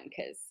this one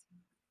because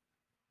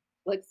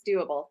it looks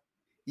doable.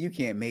 You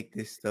can't make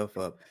this stuff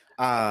up.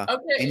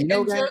 Okay, and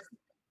guys, just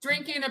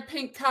drinking a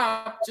pink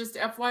cup, just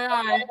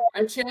FYI,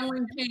 I'm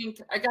channeling pink.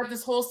 I got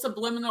this whole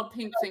subliminal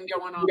pink thing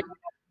going on.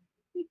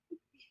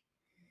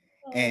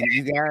 And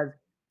you guys,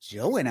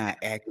 Joe and I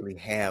actually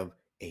have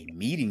a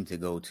meeting to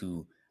go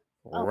to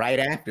right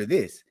after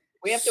this.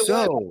 We have to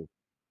work.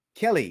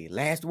 Kelly,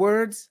 last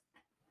words?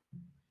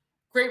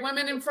 Great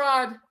Women in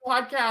Fraud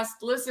podcast.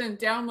 Listen,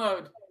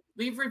 download,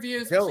 leave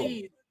reviews,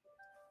 please.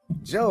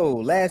 Joe,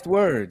 last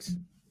words.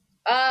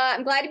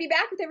 I'm glad to be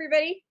back with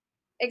everybody.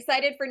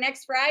 Excited for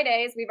next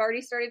Fridays. We've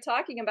already started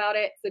talking about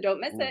it, so don't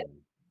miss it.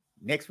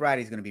 Next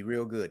Friday is going to be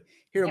real good.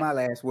 Here are my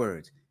last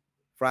words.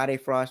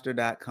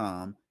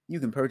 FridayFroster.com. You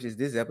can purchase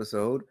this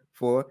episode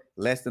for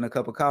less than a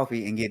cup of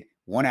coffee and get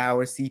 1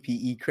 hour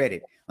CPE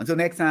credit. Until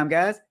next time,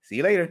 guys. See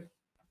you later.